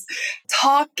story. I'm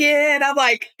talking, I'm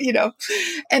like,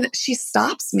 and she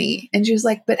stops me and she was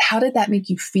like, but how did that make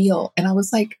you feel? And I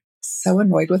was like, so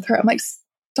annoyed with her. I'm like,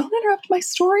 don't interrupt my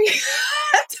story.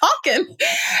 I'm talking.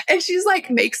 And she's like,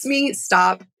 makes me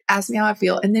stop, ask me how I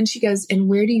feel. And then she goes, and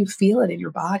where do you feel it in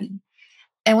your body?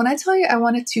 And when I tell you I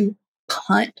wanted to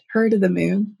punt her to the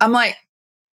moon, I'm like,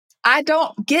 I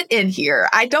don't get in here.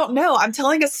 I don't know. I'm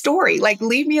telling a story. Like,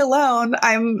 leave me alone.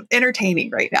 I'm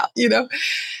entertaining right now,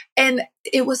 And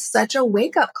it was such a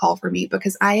wake up call for me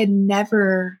because I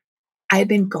had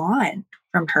been gone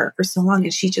from her for so long,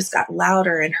 and she just got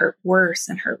louder and hurt worse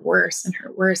and hurt worse and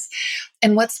hurt worse.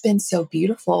 And what's been so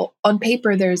beautiful, on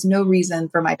paper, there's no reason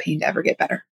for my pain to ever get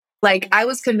better. Like, I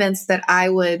was convinced that I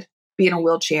would be in a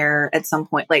wheelchair at some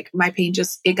point. Like, my pain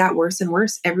it got worse and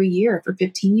worse every year for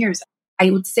 15 years. I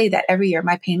would say that every year,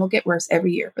 my pain will get worse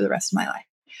every year for the rest of my life.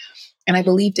 And I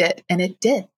believed it, and it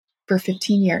did for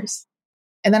 15 years.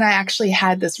 And then I actually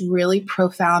had this really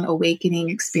profound awakening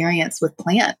experience with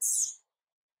plants.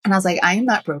 And I was like, I am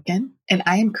not broken, and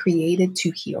I am created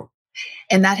to heal.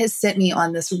 And that has sent me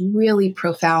on this really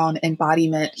profound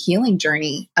embodiment healing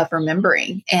journey of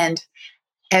remembering. And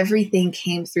everything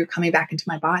came through coming back into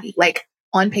my body. Like,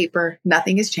 on paper,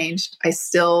 nothing has changed.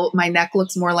 My neck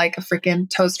looks more like a freaking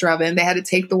toaster oven. They had to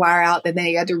take the wire out, then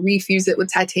they had to refuse it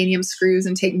with titanium screws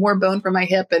and take more bone from my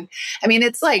hip. And I mean,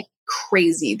 it's like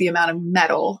crazy the amount of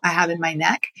metal I have in my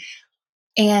neck.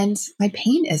 And my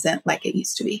pain isn't like it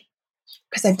used to be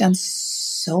because I've done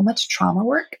so much trauma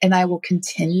work, and I will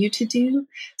continue to do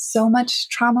so much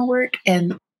trauma work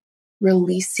and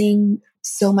releasing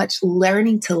so much,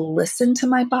 learning to listen to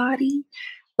my body.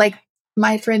 Like,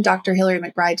 my friend, Dr. Hillary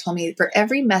McBride, told me for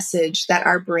every message that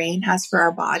our brain has for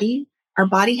our body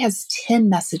has 10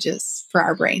 messages for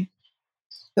our brain.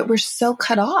 But we're so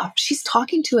cut off. She's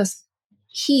talking to us.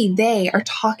 They are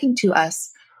talking to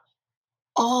us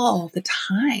all the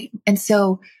time. And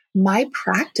so my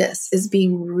practice is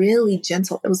being really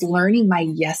gentle. It was learning my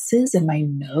yeses and my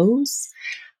nos,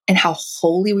 and how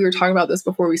holy, we were talking about this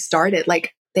before we started.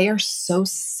 Like, they are so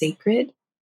sacred.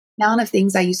 Now, of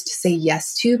things I used to say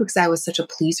yes to because I was such a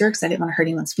pleaser, because I didn't want to hurt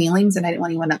anyone's feelings, and I didn't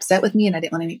want anyone upset with me, and I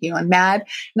didn't want to make anyone mad.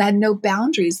 And I had no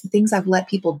boundaries, the things I've let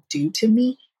people do to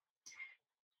me,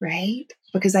 right?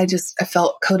 Because I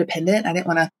felt codependent. I didn't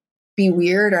want to be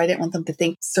weird, or I didn't want them to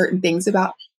think certain things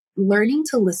about learning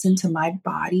to listen to my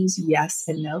body's yes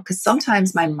and no. Because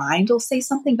sometimes my mind will say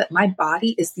something, but my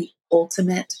body is the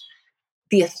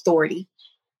authority.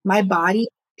 My body,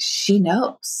 she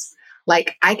knows.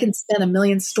 Like, I can spin a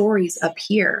million stories up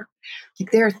here.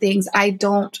 Like, there are things, I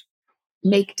don't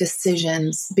make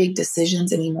big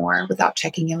decisions anymore without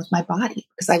checking in with my body,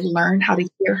 because I've learned how to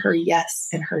hear her yes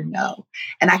and her no.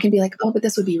 And I can be like, oh, but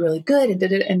this would be really good.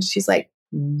 And she's like,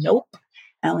 nope.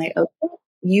 And I'm like, okay,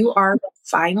 you are the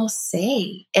final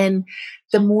say. And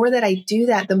the more that I do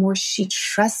that, the more she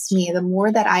trusts me, the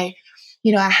more that I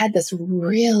had this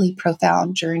really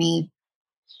profound journey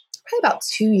probably about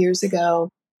 2 years ago.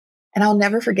 And I'll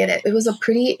never forget it. It was a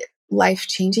pretty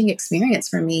life-changing experience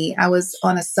for me. I was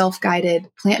on a self-guided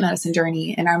plant medicine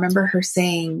journey. And I remember her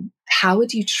saying, how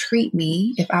would you treat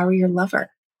me if I were your lover?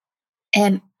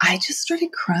 And I just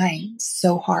started crying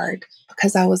so hard,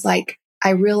 because I was like,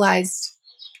 I realized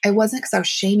it wasn't because I was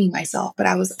shaming myself, but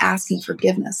I was asking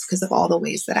forgiveness because of all the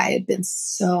ways that I had been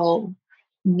so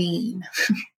mean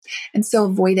and so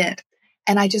avoidant.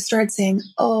 And I just started saying,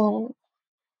 oh,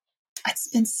 I'd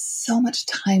spend so much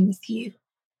time with you,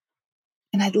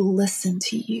 and I'd listen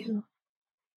to you,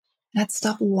 and I'd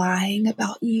stop lying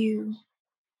about you,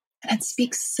 and I'd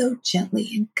speak so gently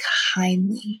and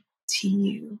kindly to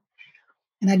you,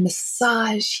 and I'd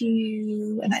massage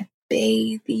you, and I'd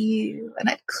bathe you, and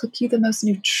I'd cook you the most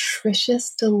nutritious,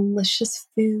 delicious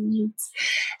foods,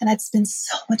 and I'd spend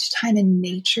so much time in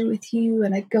nature with you,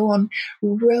 and I'd go on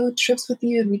road trips with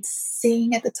you, and we'd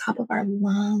sing at the top of our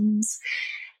lungs,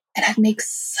 and I'd make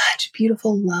such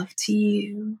beautiful love to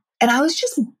you. And I was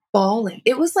just bawling.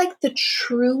 It was like the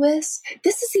truest,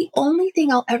 this is the only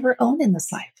thing I'll ever own in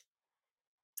this life.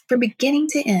 From beginning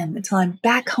to end, until I'm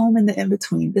back home in the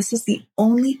in-between, this is the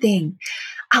only thing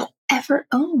I'll ever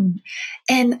own.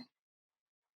 And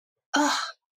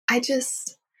I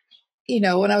just,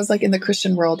 when I was like in the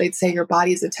Christian world, they'd say your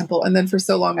body is a temple. And then for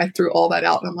so long, I threw all that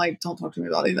out. And I'm like, don't talk to me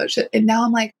about any of that shit. And now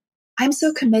I'm like, I'm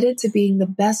so committed to being the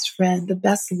best friend, the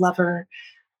best lover,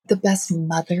 the best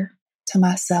mother to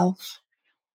myself,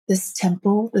 this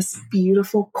temple, this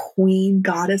beautiful queen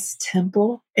goddess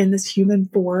temple in this human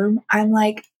form, I'm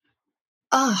like,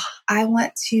 oh, I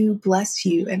want to bless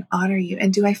you and honor you.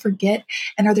 And do I forget?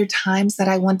 And are there times that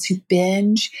I want to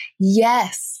binge?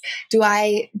 Yes. Do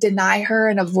I deny her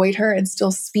and avoid her and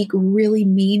still speak really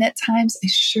mean at times? I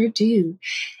sure do.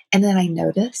 And then I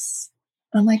notice,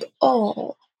 I'm like,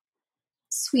 oh,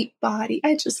 sweet body,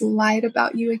 I just lied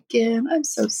about you again. I'm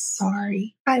so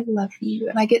sorry. I love you.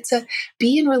 And I get to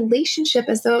be in relationship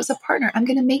as though it was a partner. I'm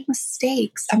going to make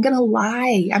mistakes. I'm going to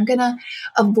lie. I'm going to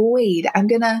avoid. I'm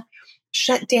going to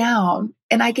shut down.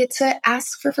 And I get to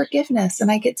ask for forgiveness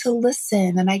and I get to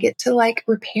listen and I get to like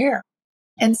repair.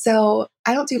 And so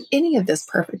I don't do any of this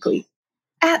perfectly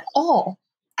at all.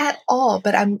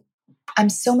 But I'm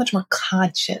so much more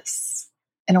conscious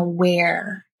and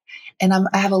aware, and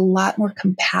I have a lot more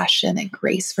compassion and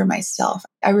grace for myself.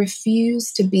 I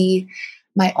refuse to be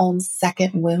my own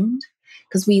second wound,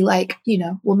 because we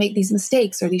we'll make these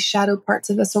mistakes or these shadow parts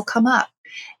of us will come up.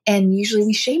 And usually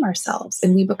we shame ourselves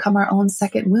and we become our own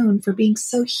second wound for being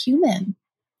so human.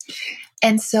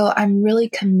 And so I'm really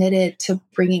committed to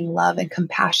bringing love and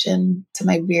compassion to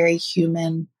my very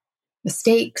human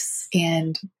mistakes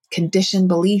and conditioned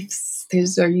beliefs.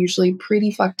 Those are usually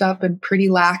pretty fucked up and pretty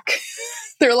lack.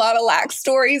 There are a lot of lack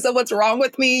stories of what's wrong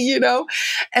with me,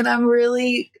 and I'm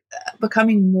really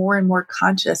becoming more and more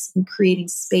conscious and creating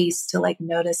space to like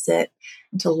notice it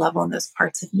and to love on those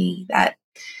parts of me that,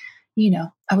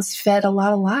 I was fed a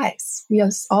lot of lies. We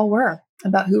all were,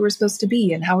 about who we're supposed to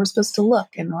be and how we're supposed to look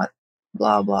and what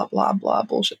blah, blah, blah, blah,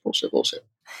 bullshit.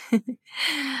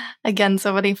 Again,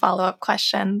 so many follow-up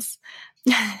questions.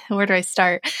 Where do I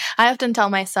start? I often tell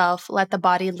myself, let the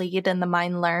body lead and the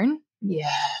mind learn.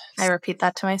 Yes. I repeat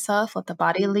that to myself, let the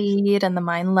body lead and the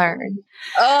mind learn.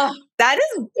 Oh, that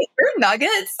is your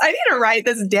nuggets. I need to write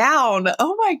this down.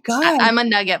 Oh my God. I'm a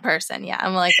nugget person. Yeah.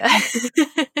 I'm like,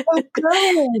 oh,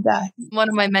 good. One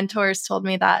of my mentors told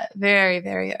me that very,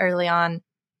 very early on.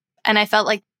 And I felt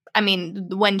like,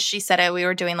 when she said it, we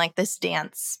were doing like this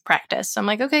dance practice. So I'm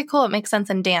like, okay, cool. It makes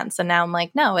sense in dance. And now I'm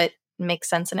like, no, it makes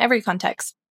sense in every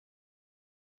context.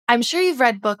 I'm sure you've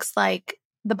read books like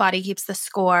The Body Keeps the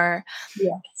Score.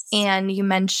 Yes. And you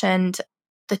mentioned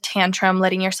the tantrum,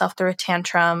 letting yourself through a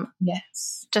tantrum.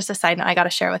 Yes. Just a side note, I got to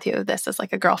share with you this as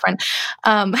like a girlfriend.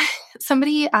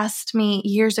 Somebody asked me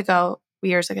years ago,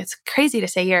 it's crazy to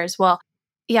say years. Well,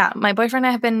 yeah, my boyfriend and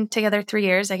I have been together 3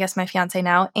 years, I guess my fiance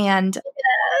now. And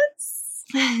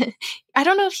yes. I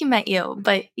don't know if he met you,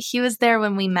 but he was there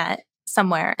when we met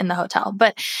somewhere in the hotel.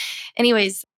 But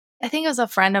anyways, I think it was a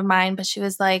friend of mine, but she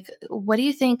was like, what do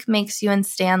you think makes you and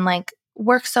Stan like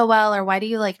work so well? Or why do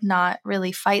you like not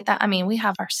really fight that? We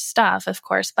have our stuff, of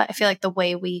course, but I feel like the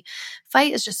way we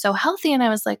fight is just so healthy. And I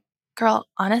was like, girl,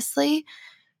 honestly,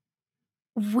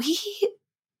 we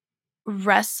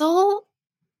wrestle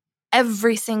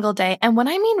every single day. And when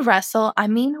I mean wrestle, I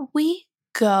mean we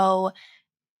go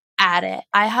at it.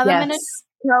 I have him in a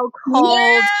chokehold.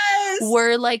 Yes.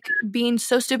 We're like being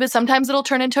so stupid. Sometimes it'll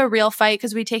turn into a real fight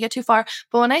because we take it too far.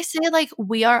 But when I say like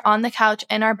we are on the couch,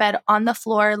 in our bed, on the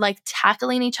floor, like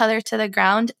tackling each other to the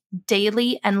ground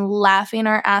daily and laughing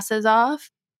our asses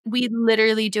off, we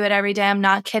literally do it every day. I'm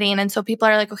not kidding. And so people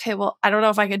are like, okay, well, I don't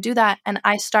know if I could do that. And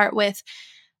I start with,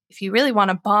 if you really want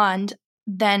to bond,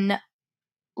 then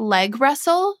leg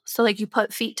wrestle. So like you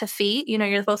put feet to feet,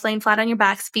 you're both laying flat on your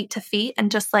backs, feet to feet,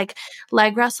 and just like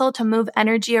leg wrestle to move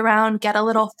energy around, get a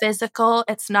little physical.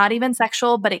 It's not even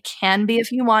sexual, but it can be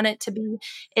if you want it to be.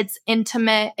 It's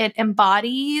intimate. It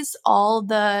embodies all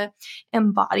the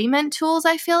embodiment tools,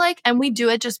 I feel like. And we do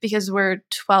it just because we're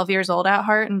 12 years old at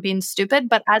heart and being stupid.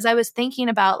 But as I was thinking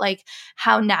about like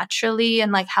how naturally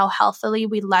and like how healthily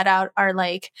we let out our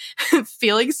like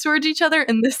feelings towards each other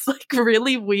in this like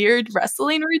really weird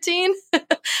wrestling routine,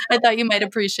 I thought you might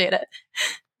appreciate it.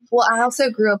 Well, I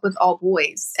also grew up with all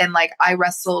boys, and like I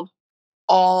wrestled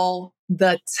all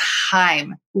the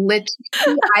time. Literally,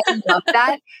 I love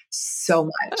that so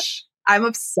much. I'm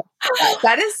obsessed with that.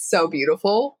 That is so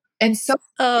beautiful and so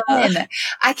fun.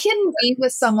 I can't be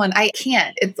with someone. I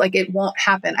can't. It's like it won't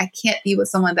happen. I can't be with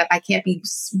someone that I can't be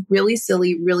really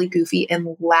silly, really goofy,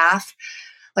 and laugh.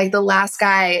 Like the last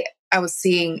guy I was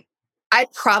seeing, I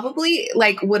probably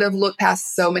like would have looked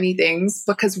past so many things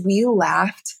because we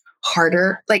laughed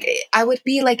harder. Like I would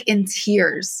be like in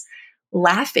tears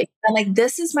laughing. And like,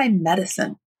 this is my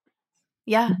medicine.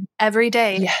 Yeah. Every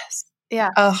day. Yes. Yeah.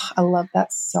 Oh, I love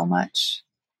that so much.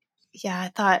 Yeah. I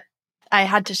thought I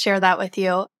had to share that with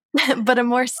you. But a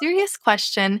more serious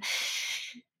question.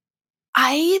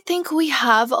 I think we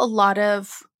have a lot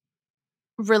of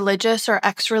religious or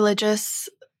ex-religious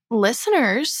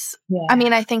listeners, Yeah. I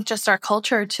mean, I think just our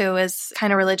culture too is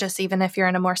kind of religious, even if you're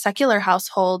in a more secular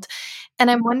household. And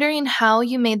I'm wondering how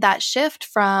you made that shift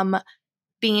from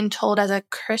being told as a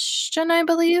Christian, I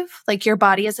believe, like your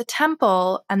body is a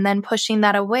temple, and then pushing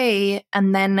that away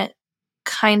and then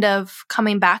kind of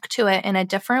coming back to it in a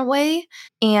different way.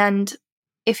 And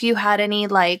if you had any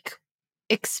like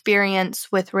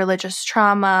experience with religious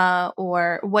trauma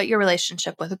or what your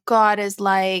relationship with God is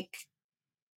like,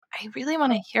 I really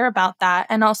want to hear about that.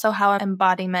 And also how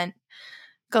embodiment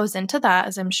goes into that,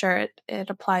 as I'm sure it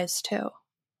applies to.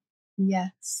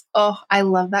 Yes. Oh, I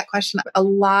love that question. A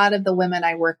lot of the women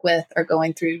I work with are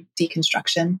going through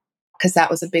deconstruction because that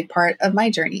was a big part of my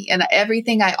journey. And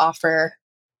everything I offer,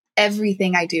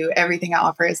 everything I do, everything I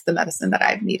offer is the medicine that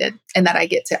I've needed and that I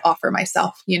get to offer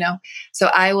myself, you know? So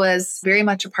I was very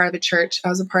much a part of a church. I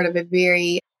was a part of a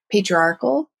very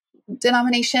patriarchal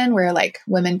denomination where like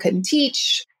women couldn't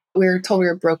teach. We were told we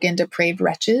were broken, depraved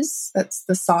wretches. That's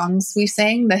the songs we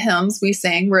sang, the hymns we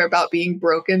sang were about being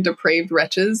broken, depraved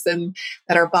wretches, and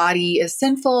that our body is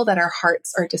sinful, that our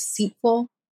hearts are deceitful.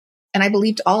 And I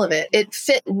believed all of it. It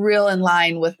fit real in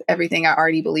line with everything I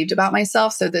already believed about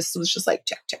myself. So this was just like,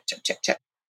 check, check, check, check, check.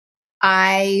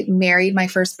 I married my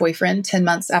first boyfriend 10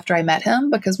 months after I met him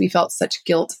because we felt such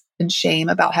guilt and shame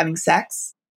about having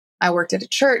sex. I worked at a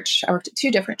church. I worked at 2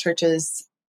 different churches.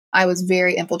 I was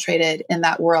very infiltrated in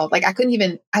that world. Like I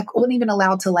wasn't even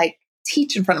allowed to like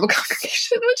teach in front of a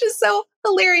congregation, which is so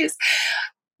hilarious.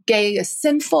 Gay is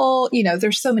sinful. You know,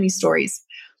 there's so many stories.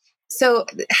 So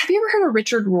have you ever heard of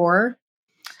Richard Rohr?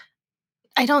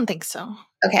 I don't think so.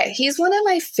 Okay. He's one of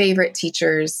my favorite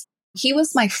teachers. He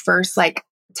was my first like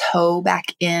toe back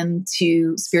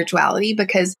into spirituality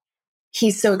because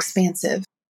he's so expansive.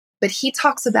 But he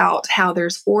talks about how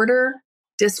there's order,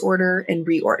 disorder, and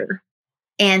reorder.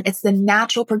 And it's the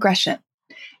natural progression.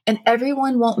 And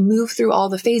everyone won't move through all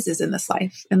the phases in this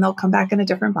life. And they'll come back in a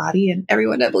different body. And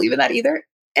everyone doesn't believe in that either.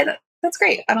 And that's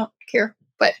great. I don't care,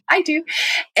 but I do.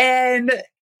 And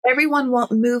everyone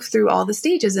won't move through all the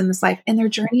stages in this life. And their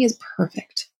journey is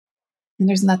perfect. And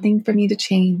there's nothing for me to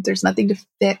change. There's nothing to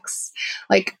fix.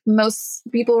 Like most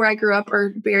people where I grew up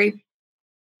are very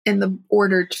in the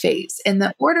ordered phase. And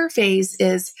the order phase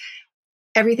is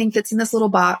everything fits in this little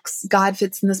box. God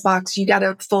fits in this box. You got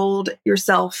to fold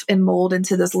yourself and mold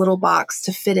into this little box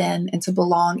to fit in and to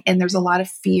belong. And there's a lot of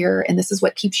fear. And this is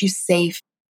what keeps you safe.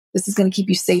 This is going to keep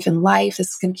you safe in life. This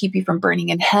is going to keep you from burning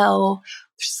in hell.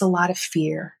 There's just a lot of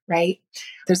fear, right?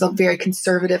 There's a very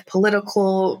conservative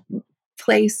political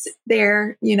place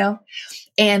there, you know?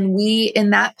 And we in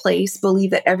that place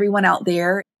believe that everyone out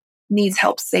there needs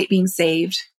help being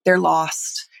saved. They're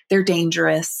lost. They're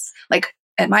dangerous. Like,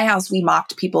 at my house, we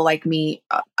mocked people like me.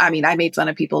 I mean, I made fun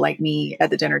of people like me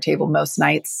at the dinner table most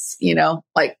nights, you know,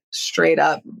 like straight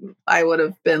up. I would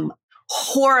have been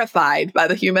horrified by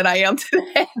the human I am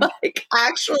today, like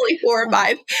actually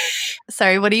horrified.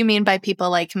 Sorry, what do you mean by people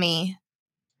like me?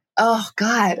 Oh,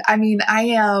 God. I mean,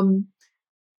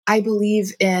 I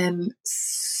believe in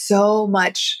so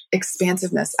much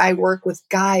expansiveness. I work with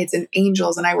guides and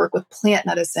angels, and I work with plant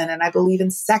medicine, and I believe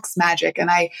in sex magic, and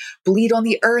I bleed on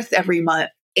the earth every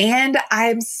month. And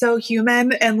I'm so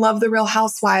human and love the Real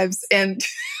Housewives, and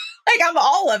like I'm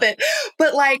all of it.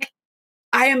 But like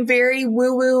I am very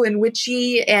woo-woo and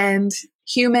witchy and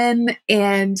human,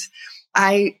 and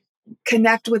I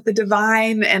connect with the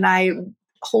divine, and I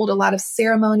hold a lot of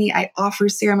ceremony. I offer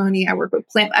ceremony. I work with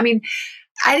plant. I mean,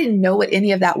 I didn't know what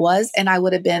any of that was, and I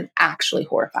would have been actually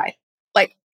horrified,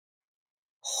 like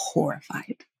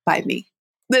horrified by me.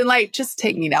 Then, like, just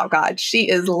take me now, God. She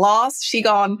is lost. She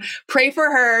gone. Pray for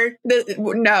her.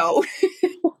 No.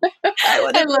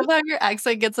 I love how your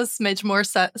accent gets a smidge more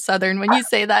southern when you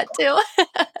say that too.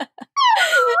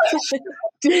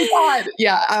 Dear God.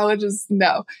 Yeah, I would just,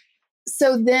 no.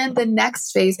 So then the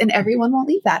next phase, and everyone won't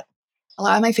leave that. A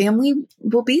lot of my family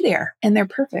will be there and they're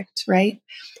perfect, right?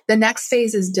 The next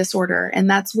phase is disorder. And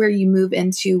that's where you move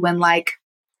into when like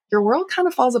your world kind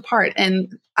of falls apart.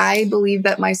 And I believe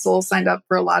that my soul signed up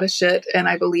for a lot of shit. And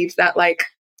I believe that like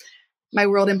my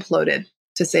world imploded,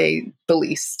 to say the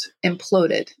least,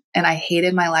 imploded. And I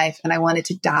hated my life and I wanted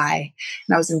to die.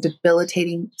 And I was in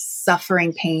debilitating,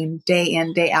 suffering pain day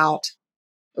in, day out.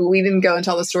 We didn't go and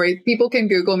tell the story. People can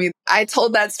Google me. I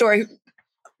told that story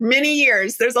many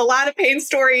years. There's a lot of pain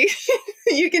story.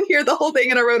 You can hear the whole thing,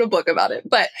 and I wrote a book about it.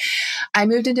 But I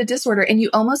moved into disorder, and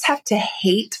you almost have to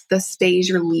hate the stage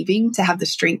you're leaving to have the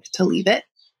strength to leave it.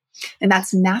 And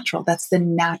that's natural. That's the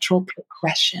natural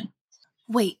progression.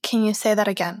 Wait, can you say that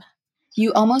again?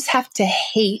 You almost have to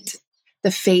hate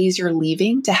the phase you're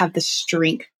leaving to have the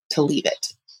strength to leave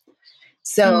it.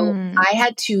 So Mm. I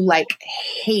had to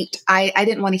hate, I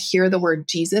didn't want to hear the word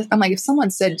Jesus. I'm like, if someone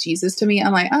said Jesus to me,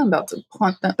 I'm like, I'm about to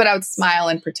punch them. But I would smile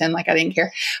and pretend like I didn't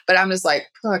care. But I'm just like,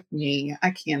 fuck me.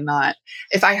 I cannot.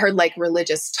 If I heard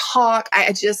religious talk,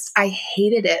 I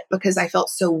hated it because I felt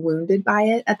so wounded by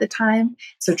it at the time.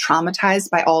 So traumatized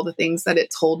by all the things that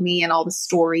it told me and all the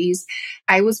stories.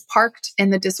 I was parked in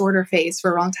the disorder phase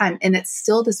for a long time. And it's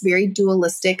still this very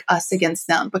dualistic us against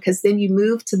them, because then you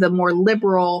move to the more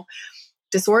liberal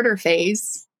disorder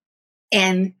phase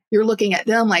and you're looking at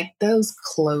them like those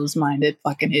close-minded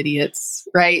fucking idiots,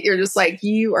 right? You're just like,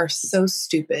 you are so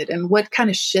stupid. And what kind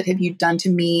of shit have you done to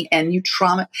me? And you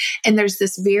trauma. And there's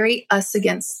this very us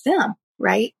against them,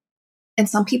 right? And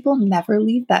some people never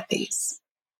leave that phase.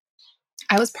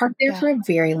 I was parked there for a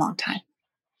very long time,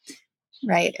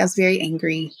 right? I was very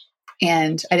angry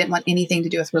and I didn't want anything to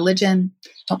do with religion.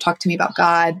 Don't talk to me about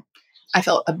God. I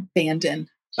felt abandoned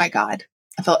by God.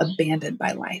 I felt abandoned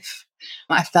by life.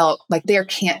 I felt like there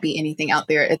can't be anything out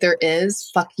there. If there is,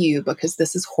 fuck you, because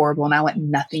this is horrible and I want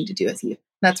nothing to do with you.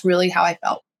 That's really how I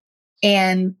felt.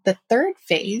 And the third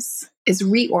phase is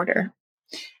reorder.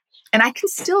 And I can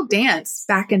still dance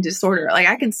back in disorder.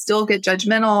 I can still get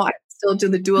judgmental. I can still do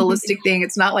the dualistic thing.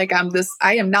 It's not like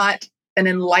I am not an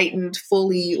enlightened,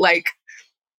 fully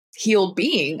healed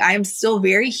being. I am still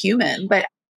very human, but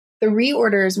the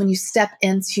reorder is when you step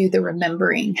into the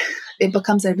remembering. It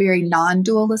becomes a very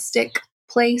non-dualistic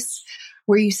place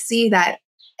where you see that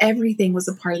everything was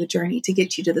a part of the journey to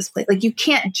get you to this place. You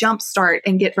can't jumpstart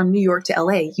and get from New York to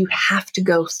LA. You have to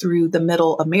go through the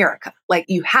middle America.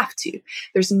 You have to.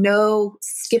 There's no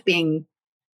skipping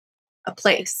a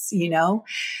place,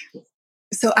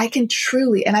 So I can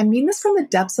truly, and I mean this from the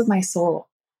depths of my soul,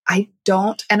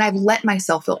 and I've let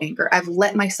myself feel anger. I've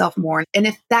let myself mourn. And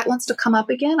if that wants to come up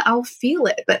again, I'll feel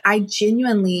it. But I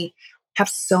genuinely have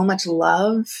so much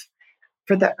love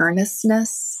for the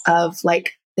earnestness of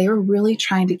they were really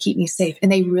trying to keep me safe.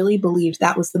 And they really believed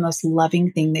that was the most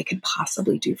loving thing they could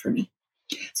possibly do for me.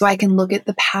 So I can look at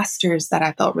the pastors that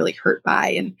I felt really hurt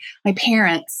by and my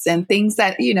parents and things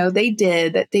that, they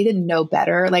did that they didn't know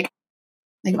better. Like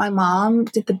my mom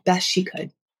did the best she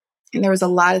could. And there was a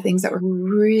lot of things that were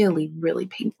really, really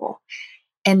painful.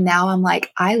 And now I'm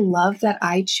like, I love that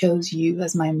I chose you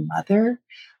as my mother,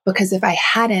 because if I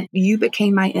hadn't, you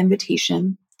became my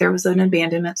invitation. There was an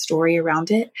abandonment story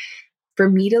around it for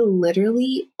me to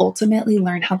literally ultimately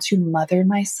learn how to mother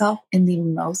myself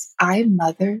I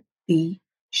mother the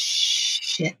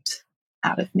shit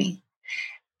out of me.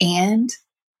 And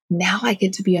now I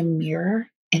get to be a mirror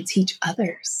and teach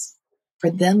others for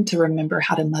them to remember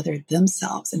how to mother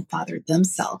themselves and father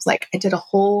themselves. I did a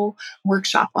whole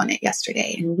workshop on it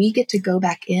yesterday, and we get to go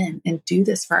back in and do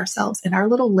this for ourselves. And our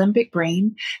little limbic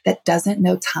brain that doesn't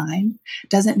know time,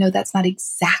 doesn't know that's not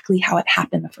exactly how it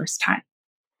happened the first time.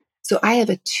 So I have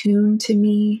attuned to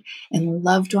me and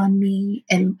loved on me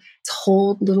and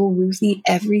told little Ruthie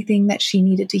everything that she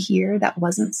needed to hear that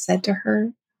wasn't said to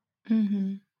her.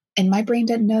 Mm-hmm. And my brain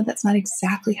doesn't know that's not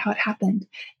exactly how it happened.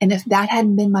 And if that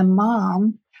hadn't been my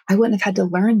mom, I wouldn't have had to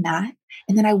learn that.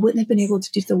 And then I wouldn't have been able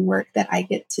to do the work that I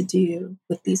get to do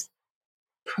with these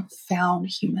profound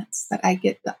humans that I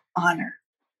get the honor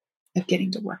of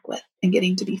getting to work with and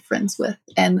getting to be friends with.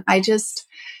 And I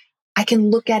can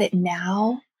look at it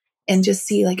now and just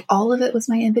see all of it was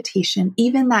my invitation.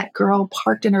 Even that girl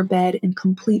parked in her bed in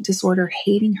complete disorder,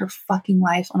 hating her fucking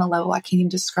life on a level I can't even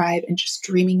describe and just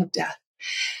dreaming of death.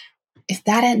 If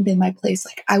that hadn't been my place,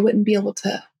 I wouldn't be able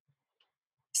to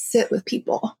sit with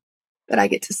people that I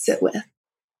get to sit with.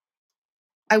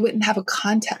 I wouldn't have a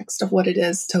context of what it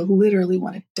is to literally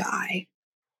want to die.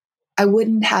 I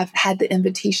wouldn't have had the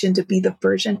invitation to be the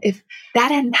version. If that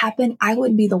hadn't happened, I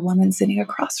wouldn't be the woman sitting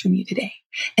across from you today.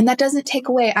 And that doesn't take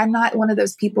away. I'm not one of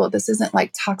those people. This isn't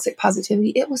toxic positivity.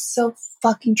 It was so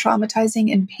fucking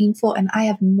traumatizing and painful. And I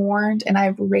have mourned and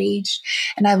I've raged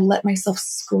and I've let myself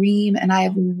scream and I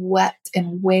have wept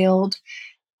and wailed.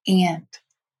 And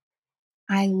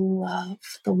I love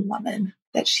the woman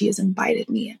that she has invited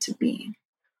me into being.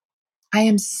 I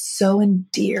am so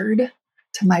endeared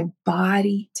to my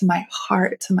body, to my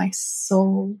heart, to my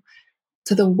soul,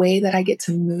 to the way that I get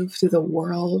to move through the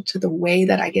world, to the way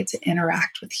that I get to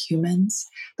interact with humans,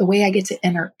 the way I get to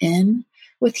enter in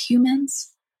with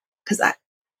humans, because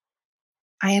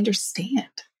I understand.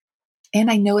 And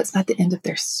I know it's not the end of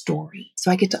their story.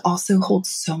 So I get to also hold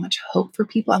so much hope for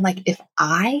people. I'm like,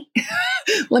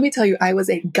 let me tell you, I was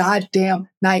a goddamn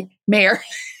nightmare.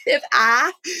 If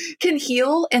I can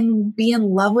heal and be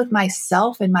in love with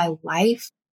myself and my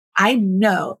life, I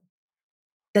know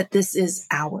that this is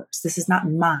ours. This is not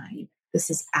mine. This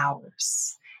is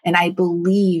ours. And I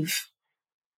believe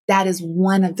that is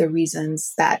one of the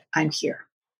reasons that I'm here.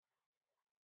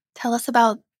 Tell us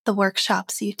about the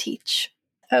workshops you teach.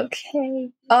 Okay.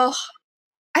 Oh,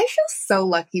 I feel so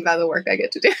lucky by the work I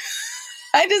get to do.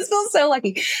 I just feel so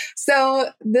lucky. So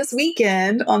this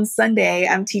weekend on Sunday,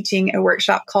 I'm teaching a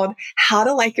workshop called How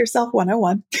to Like Yourself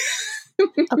 101.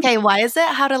 Okay, why is it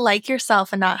how to like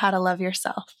yourself and not how to love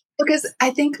yourself? Because I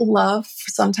think love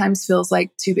sometimes feels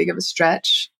like too big of a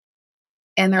stretch.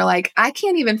 And they're like, I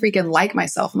can't even freaking like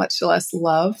myself, much less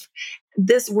love.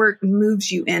 This work moves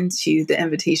you into the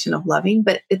invitation of loving,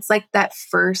 but it's like that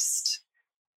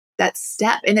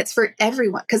step. And it's for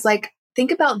everyone. Cause like,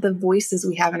 think about the voices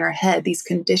we have in our head, these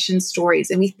conditioned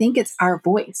stories, and we think it's our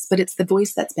voice, but it's the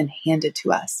voice that's been handed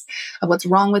to us of what's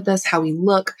wrong with us, how we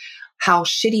look, how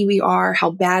shitty we are, how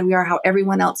bad we are, how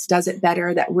everyone else does it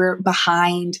better, that we're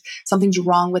behind, something's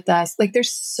wrong with us. Like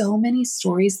there's so many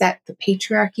stories that the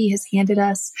patriarchy has handed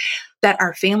us, that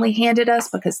our family handed us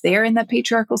because they're in the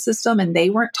patriarchal system and they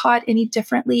weren't taught any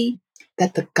differently,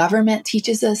 that the government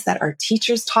teaches us, that our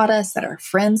teachers taught us, that our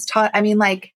friends taught. I mean,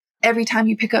 like every time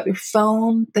you pick up your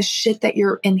phone, the shit that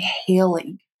you're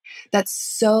inhaling,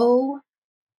 it's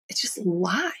just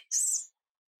lies.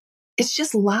 It's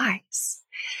just lies.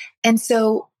 And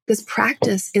so this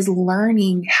practice is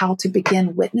learning how to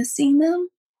begin witnessing them.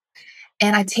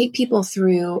 And I take people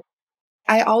through,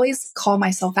 I always call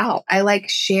myself out. I like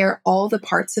share all the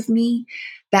parts of me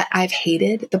that I've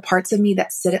hated, the parts of me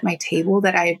that sit at my table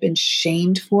that I've been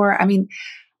shamed for. I mean,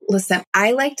 listen,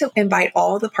 I like to invite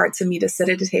all the parts of me to sit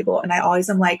at a table. And I always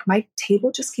am like, my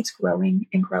table just keeps growing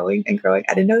and growing and growing.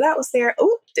 I didn't know that was there.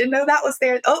 Oh, didn't know that was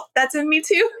there. Oh, that's in me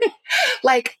too.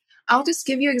 Like, I'll just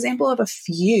give you an example of a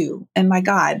few. And my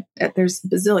God, there's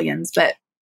bazillions, but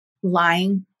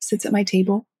lying sits at my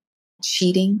table.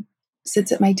 Cheating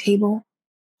sits at my table.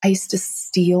 I used to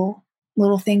steal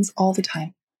little things all the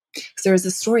time. Because there was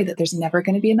a story that there's never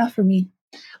going to be enough for me.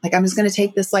 Like, I'm just going to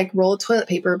take this like roll of toilet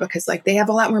paper because like they have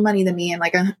a lot more money than me. And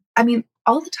like, I mean,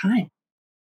 all the time.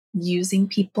 Using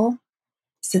people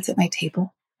sits at my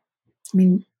table. I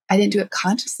mean, I didn't do it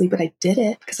consciously, but I did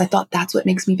it because I thought that's what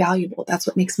makes me valuable. That's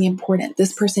what makes me important.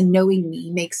 This person knowing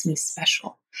me makes me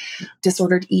special.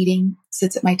 Disordered eating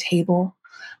sits at my table.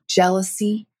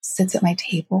 Jealousy sits at my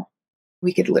table.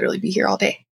 We could literally be here all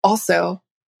day. Also,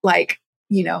 like,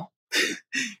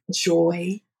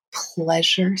 joy,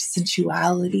 pleasure,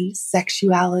 sensuality,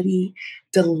 sexuality,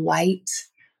 delight,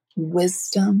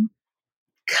 wisdom,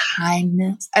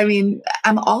 kindness. I mean,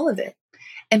 I'm all of it.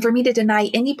 And for me to deny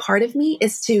any part of me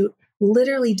is to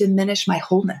literally diminish my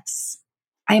wholeness.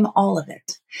 I am all of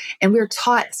it. And we're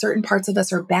taught certain parts of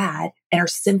us are bad and are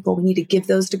sinful. We need to give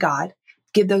those to God,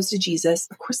 give those to Jesus.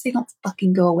 Of course, they don't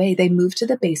fucking go away. They move to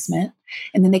the basement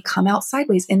and then they come out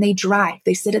sideways and they drive.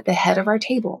 They sit at the head of our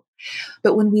table.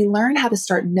 But when we learn how to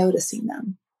start noticing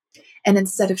them, and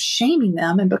instead of shaming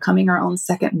them and becoming our own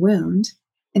second wound,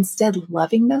 instead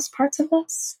loving those parts of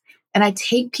us. And I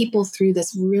take people through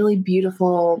this really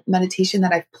beautiful meditation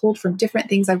that I've pulled from different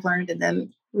things I've learned and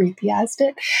then repiazed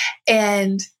it.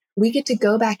 And we get to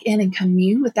go back in and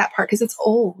commune with that part because it's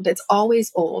old. It's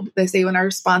always old. They say when our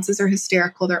responses are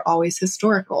hysterical, they're always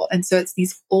historical. And so it's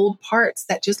these old parts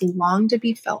that just long to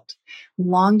be felt,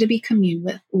 long to be communed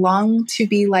with, long to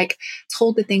be like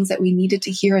told the things that we needed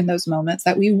to hear in those moments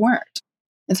that we weren't.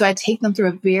 And so I take them through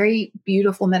a very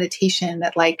beautiful meditation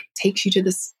that like takes you to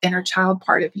this inner child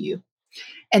part of you.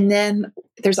 And then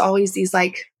there's always these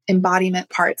like embodiment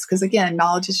parts. Because again,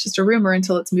 knowledge is just a rumor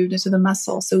until it's moved into the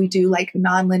muscle. So we do like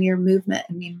nonlinear movement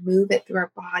and we move it through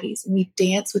our bodies and we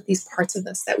dance with these parts of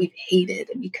us that we've hated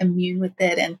and we commune with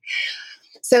it. And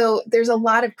so there's a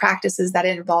lot of practices that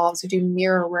it involves. We do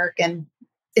mirror work and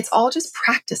it's all just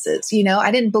practices.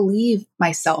 I didn't believe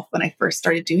myself when I first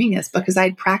started doing this because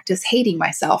I'd practiced hating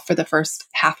myself for the first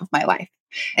half of my life.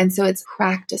 And so it's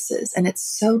practices and it's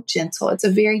so gentle. It's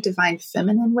a very divine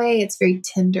feminine way. It's very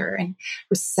tender and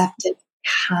receptive,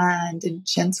 kind and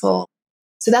gentle.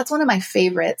 So that's one of my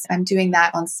favorites. I'm doing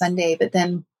that on Sunday, but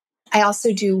then I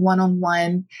also do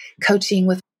one-on-one coaching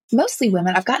with mostly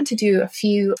women. I've gotten to do a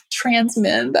few trans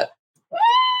men that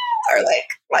are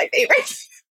like my favorites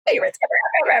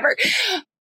ever.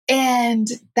 And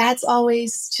that's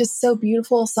always just so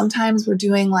beautiful. Sometimes we're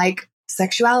doing like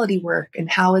sexuality work and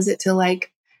how is it to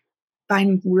like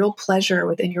find real pleasure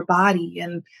within your body.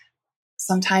 And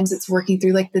sometimes it's working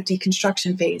through like the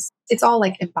deconstruction phase. It's all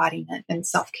like embodiment and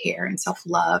self-care and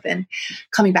self-love and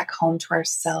coming back home to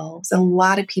ourselves. And a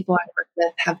lot of people I work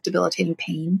with have debilitating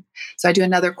pain. So I do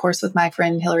another course with my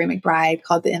friend Hillary McBride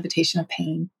called The Invitation of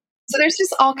Pain. So there's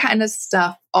just all kind of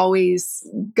stuff always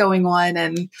going on.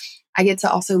 And I get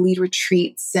to also lead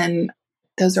retreats. And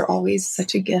those are always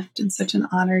such a gift and such an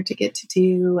honor to get to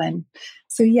do. And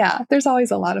so, yeah, there's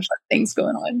always a lot of fun things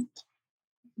going on.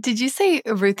 Did you say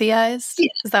Ruthieized? Yeah.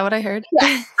 Is that what I heard?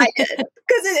 Yeah, I did.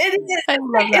 Because I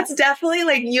love that. it's definitely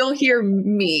like you'll hear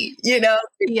me, you know?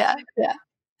 Yeah. Yeah.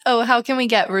 Oh, how can we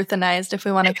get Ruthenized if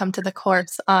we want to come to the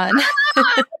course on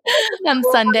on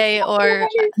Sunday or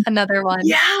another one?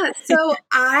 Yeah. So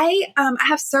I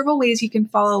have several ways you can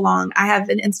follow along. I have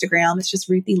an Instagram. It's just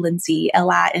Ruthie Lindsey,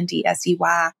 Lindsey.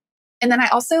 And then I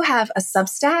also have a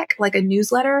Substack, like a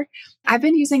newsletter. I've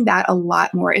been using that a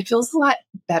lot more. It feels a lot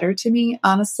better to me,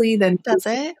 honestly, than Does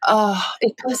it? Oh,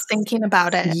 it I was thinking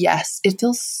about it. Yes, it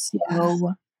feels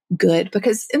so good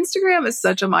because Instagram is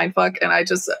such a mind fuck. And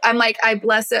I'm like, I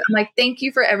bless it. I'm like, thank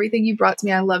you for everything you brought to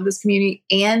me. I love this community.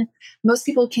 And most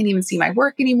people can't even see my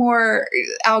work anymore,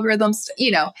 algorithms,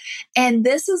 and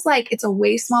this is like, it's a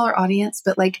way smaller audience,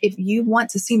 but like, if you want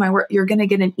to see my work, you're going to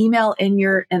get an email in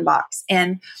your inbox.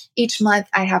 And each month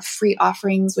I have free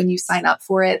offerings when you sign up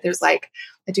for it. There's like,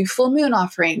 I do full moon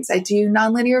offerings. I do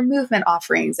nonlinear movement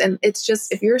offerings. And it's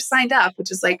just, if you're signed up, which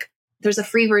is like, there's a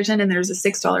free version and there's a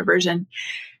 $6 version,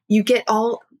 you get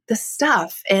all the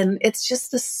stuff. And it's just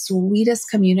the sweetest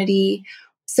community.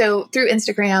 So through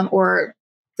Instagram or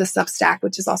the Substack,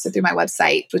 which is also through my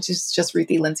website, which is just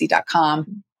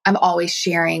RuthieLindsey.com, I'm always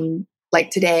sharing.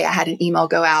 Like today, I had an email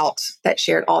go out that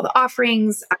shared all the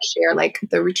offerings. I share like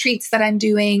the retreats that I'm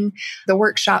doing, the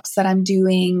workshops that I'm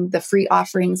doing, the free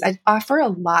offerings. I offer a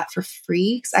lot for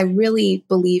free because I really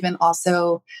believe in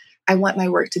also, I want my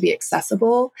work to be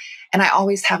accessible. And I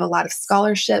always have a lot of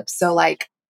scholarships. So like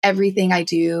everything I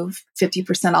do,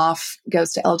 50% off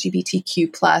goes to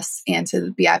LGBTQ plus and to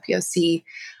the BIPOC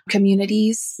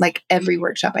communities. Like every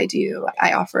workshop I do,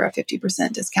 I offer a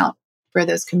 50% discount for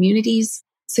those communities.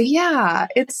 So yeah,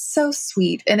 it's so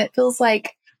sweet. And it feels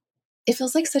like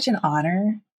such an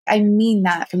honor. I mean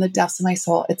that from the depths of my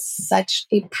soul. It's such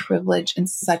a privilege and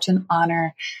such an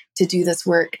honor to do this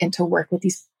work and to work with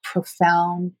these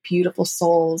profound, beautiful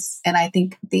souls. And I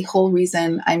think the whole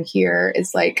reason I'm here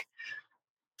is like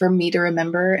for me to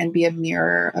remember and be a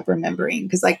mirror of remembering,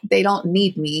 because like they don't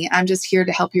need me. I'm just here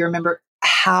to help you remember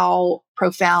how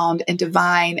profound and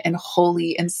divine and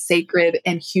holy and sacred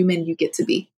and human you get to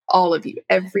be. All of you,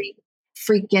 every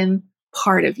freaking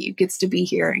part of you gets to be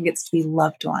here and gets to be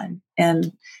loved on,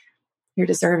 and you're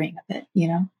deserving of it,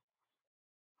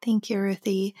 Thank you,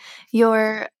 Ruthie.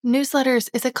 Your newsletters,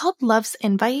 is it called Love's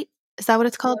Invite? Is that what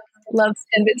it's called? Love's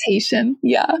Invitation.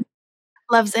 Yeah.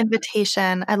 Love's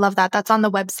Invitation. I love that. That's on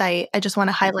the website. I just want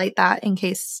to highlight that in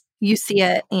case you see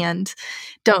it and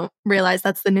don't realize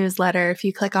that's the newsletter. If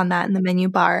you click on that in the menu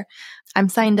bar, I'm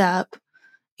signed up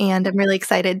and I'm really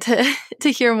excited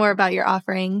to hear more about your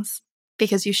offerings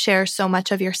because you share so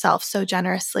much of yourself so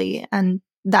generously. And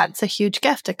that's a huge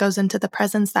gift. It goes into the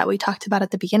presence that we talked about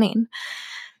at the beginning.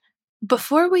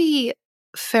 Before we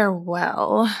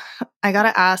farewell, I got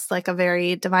to ask like a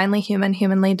very divinely human,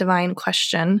 humanly divine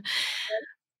question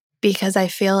because I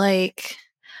feel like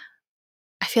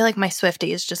my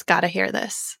Swifties just got to hear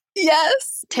this.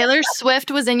 Yes. Taylor Swift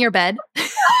was in your bed.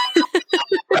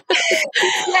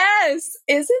 Yes.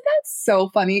 Isn't that so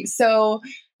funny? So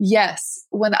yes,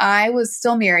 when I was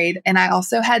still married and I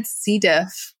also had C.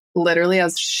 diff, literally I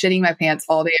was shitting my pants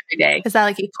all day, every day. Is that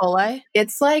like E. coli?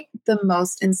 It's like the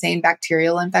most insane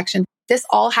bacterial infection. This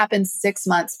all happened 6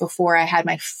 months before I had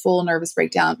my full nervous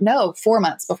breakdown. No, 4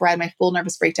 months before I had my full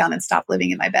nervous breakdown and stopped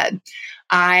living in my bed.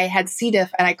 I had C. diff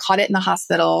and I caught it in the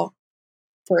hospital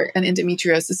for an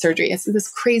endometriosis surgery. It's this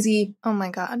crazy, oh my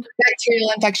God,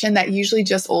 bacterial infection that usually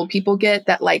just old people get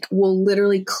that like will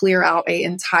literally clear out an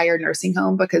entire nursing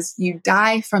home because you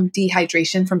die from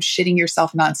dehydration from shitting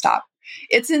yourself nonstop.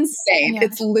 It's insane. Yeah.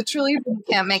 It's literally, you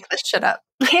can't make this shit up.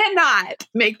 Cannot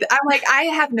make that. I'm like, I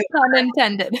have no pun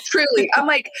intended. Truly. I'm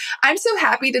like, I'm so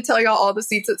happy to tell y'all all the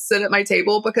seats that sit at my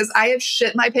table because I have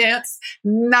shit my pants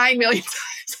 9 million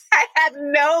times. I had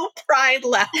no pride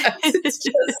left. It's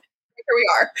just, here we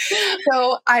are.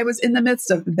 So I was in the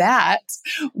midst of that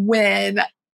when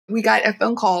we got a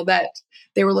phone call that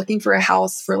they were looking for a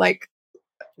house for like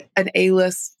an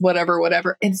A-list,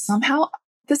 whatever. And somehow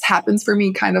this happens for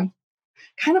me kind of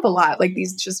a lot. Like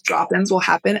these just drop-ins will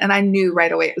happen. And I knew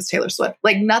right away it was Taylor Swift.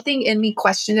 Like nothing in me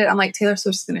questioned it. I'm like, Taylor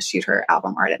Swift's going to shoot her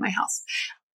album art at my house.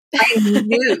 I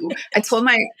knew. I told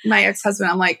my ex-husband,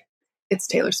 I'm like, it's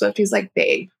Taylor Swift. He's like,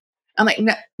 babe. I'm like,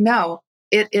 no,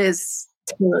 it is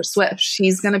Taylor Swift.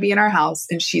 She's going to be in our house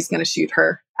and she's going to shoot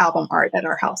her album art at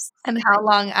our house. And how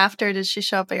long after did she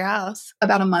show up at your house?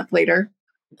 About a month later.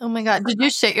 Oh my God. Did you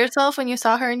shit yourself when you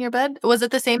saw her in your bed? Was it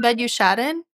the same bed you shat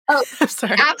in? Oh, I'm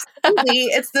sorry. absolutely.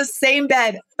 It's the same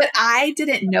bed. But I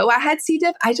didn't know I had C.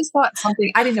 diff. I just thought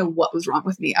I didn't know what was wrong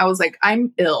with me. I was like,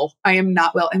 I'm ill. I am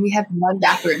not well. And we had one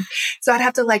bathroom. So I'd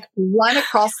have to like run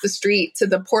across the street to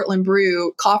the Portland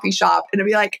Brew coffee shop and I'd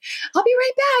be like, I'll be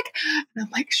right back. And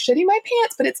I'm like shitting my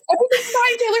pants, but everything's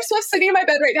fine. Taylor Swift's sitting in my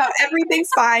bed right now. Everything's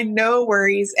fine. No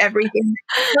worries. Everything's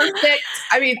perfect.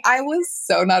 I mean, I was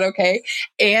so not okay.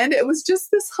 And it was just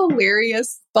this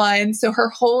hilarious fun. So her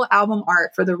whole album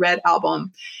art for the Red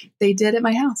album, they did at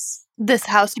my house. This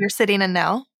house you're sitting in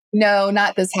now? No,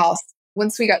 not this house.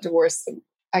 Once we got divorced,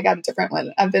 I got a different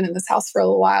one. I've been in this house for a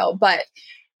little while, but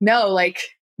no, like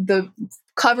the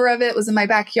cover of it was in my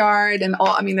backyard and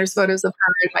there's photos of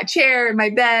her in my chair, in my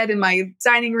bed, in my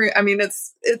dining room. I mean,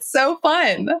 it's so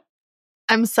fun.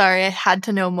 I'm sorry. I had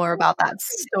to know more about that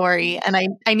story and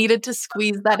I needed to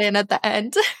squeeze that in at the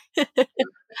end.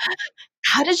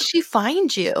 How did she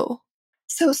find you?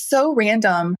 So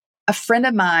random. A friend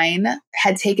of mine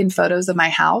had taken photos of my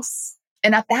house.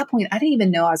 And at that point, I didn't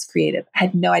even know I was creative. I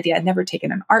had no idea. I'd never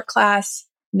taken an art class,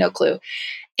 no clue.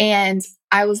 And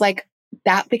I was like,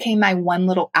 that became my one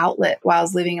little outlet while I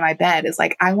was living in my bed is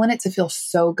like, I want it to feel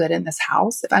so good in this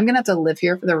house. If I'm going to have to live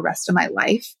here for the rest of my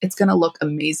life, it's going to look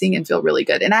amazing and feel really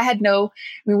good. And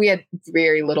we had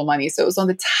very little money. So it was on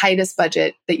the tightest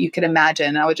budget that you could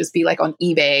imagine. I would just be like on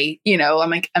eBay,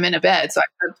 I'm in a bed. So I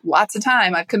had lots of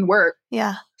time. I couldn't work.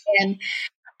 Yeah. And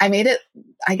I made it,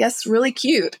 I guess, really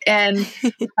cute. And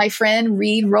my friend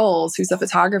Reed Rolls, who's a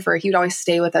photographer, he would always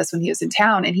stay with us when he was in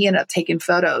town and he ended up taking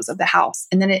photos of the house.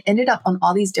 And then it ended up on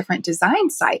all these different design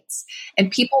sites.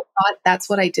 And people thought that's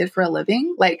what I did for a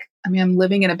living. Like, I'm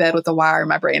living in a bed with a wire in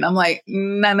my brain. I'm like,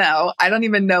 no, I don't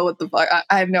even know what the fuck.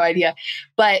 I have no idea.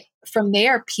 But from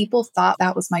there, people thought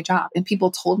that was my job and people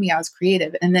told me I was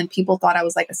creative. And then people thought I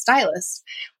was like a stylist.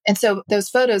 And so those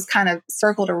photos kind of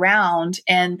circled around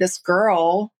and this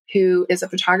girl who is a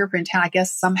photographer in town, I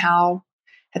guess somehow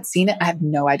had seen it. I have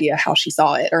no idea how she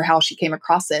saw it or how she came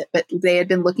across it, but they had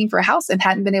been looking for a house and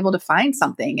hadn't been able to find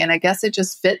something. And I guess it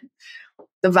just fit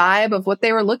the vibe of what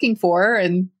they were looking for.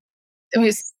 And it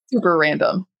was super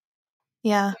random.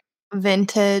 Yeah.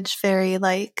 Vintage, very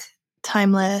like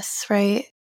timeless, right?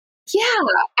 Yeah.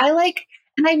 I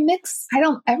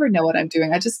don't ever know what I'm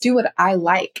doing. I just do what I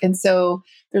like. And so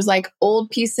there's like old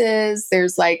pieces,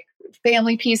 there's like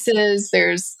family pieces,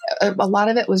 there's a lot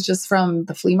of it was just from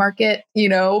the flea market,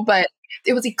 but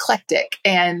it was eclectic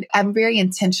and I'm very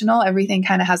intentional. Everything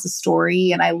kind of has a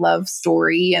story and I love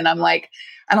story. And I'm like,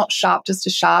 I don't shop just to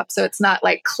shop. So it's not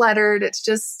like cluttered. It's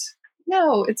just,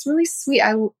 no, it's really sweet.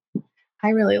 I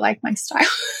really like my style.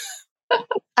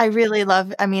 I really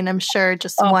love, I'm sure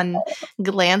just one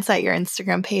glance at your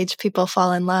Instagram page, people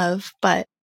fall in love. But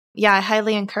yeah, I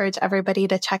highly encourage everybody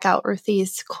to check out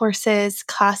Ruthie's courses,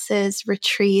 classes,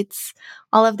 retreats,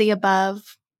 all of the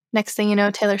above. Next thing you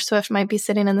know, Taylor Swift might be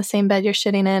sitting in the same bed you're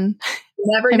shitting in.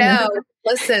 Never know.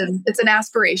 Listen, it's an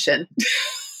aspiration.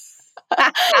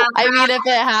 If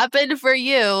it happened for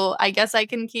you, I guess I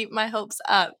can keep my hopes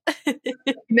up.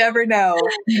 Never know.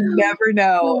 You never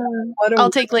know. I'll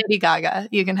take Lady Gaga.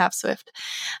 You can have Swift.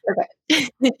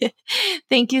 Okay.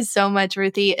 Thank you so much,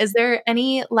 Ruthie. Is there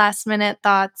any last minute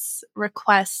thoughts,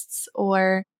 requests,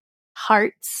 or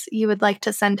hearts you would like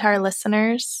to send to our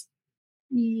listeners?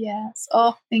 Yes.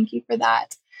 Oh, thank you for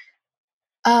that.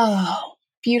 Oh,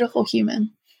 beautiful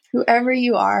human. Whoever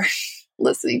you are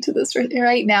listening to this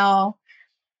right now,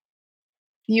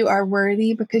 you are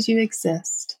worthy because you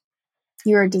exist.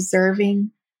 You are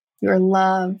deserving. You are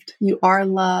loved. You are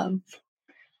love.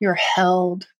 You're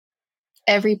held.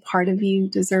 Every part of you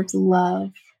deserves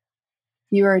love.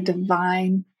 You are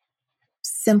divine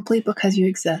simply because you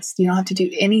exist. You don't have to do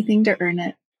anything to earn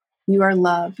it. You are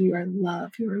love. You are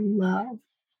love. You are love.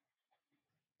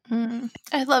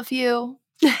 I love you.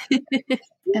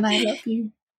 And I love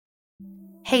you.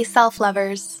 Hey,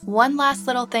 self-lovers. One last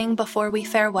little thing before we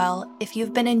farewell. If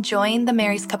you've been enjoying the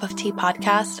Mary's Cup of Tea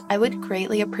podcast, I would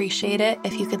greatly appreciate it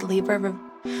if you could leave a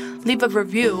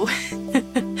review.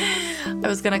 I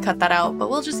was going to cut that out, but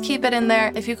we'll just keep it in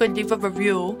there. If you could leave a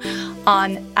review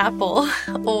on Apple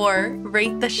or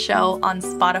rate the show on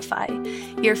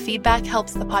Spotify. Your feedback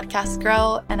helps the podcast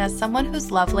grow, and as someone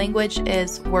whose love language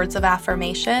is words of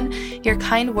affirmation, your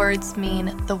kind words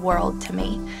mean the world to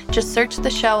me. Just search the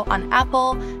show on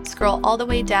Apple, scroll all the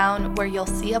way down where you'll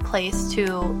see a place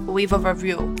to leave a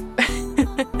review.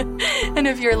 And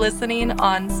if you're listening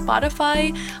on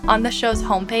Spotify, on the show's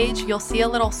homepage, you'll see a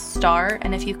little star.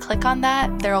 And if you click on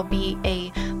that, there'll be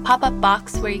a pop-up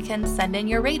box where you can send in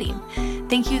your rating.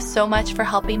 Thank you so much for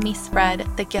helping me spread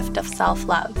the gift of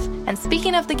self-love. And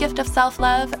speaking of the gift of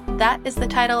self-love, that is the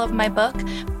title of my book,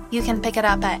 You can pick it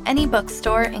up at any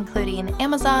bookstore, including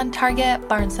Amazon, Target,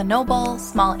 Barnes & Noble,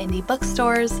 small indie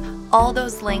bookstores. All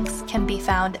those links can be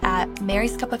found at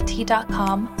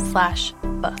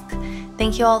maryscupoftea.com/book.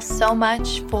 Thank you all so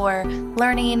much for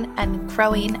learning and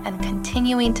growing and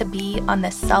continuing to be on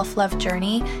this self-love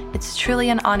journey. It's truly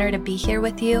an honor to be here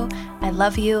with you. I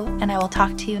love you, and I will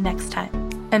talk to you next time.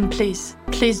 And please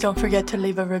don't forget to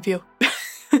leave a review.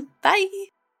 Bye.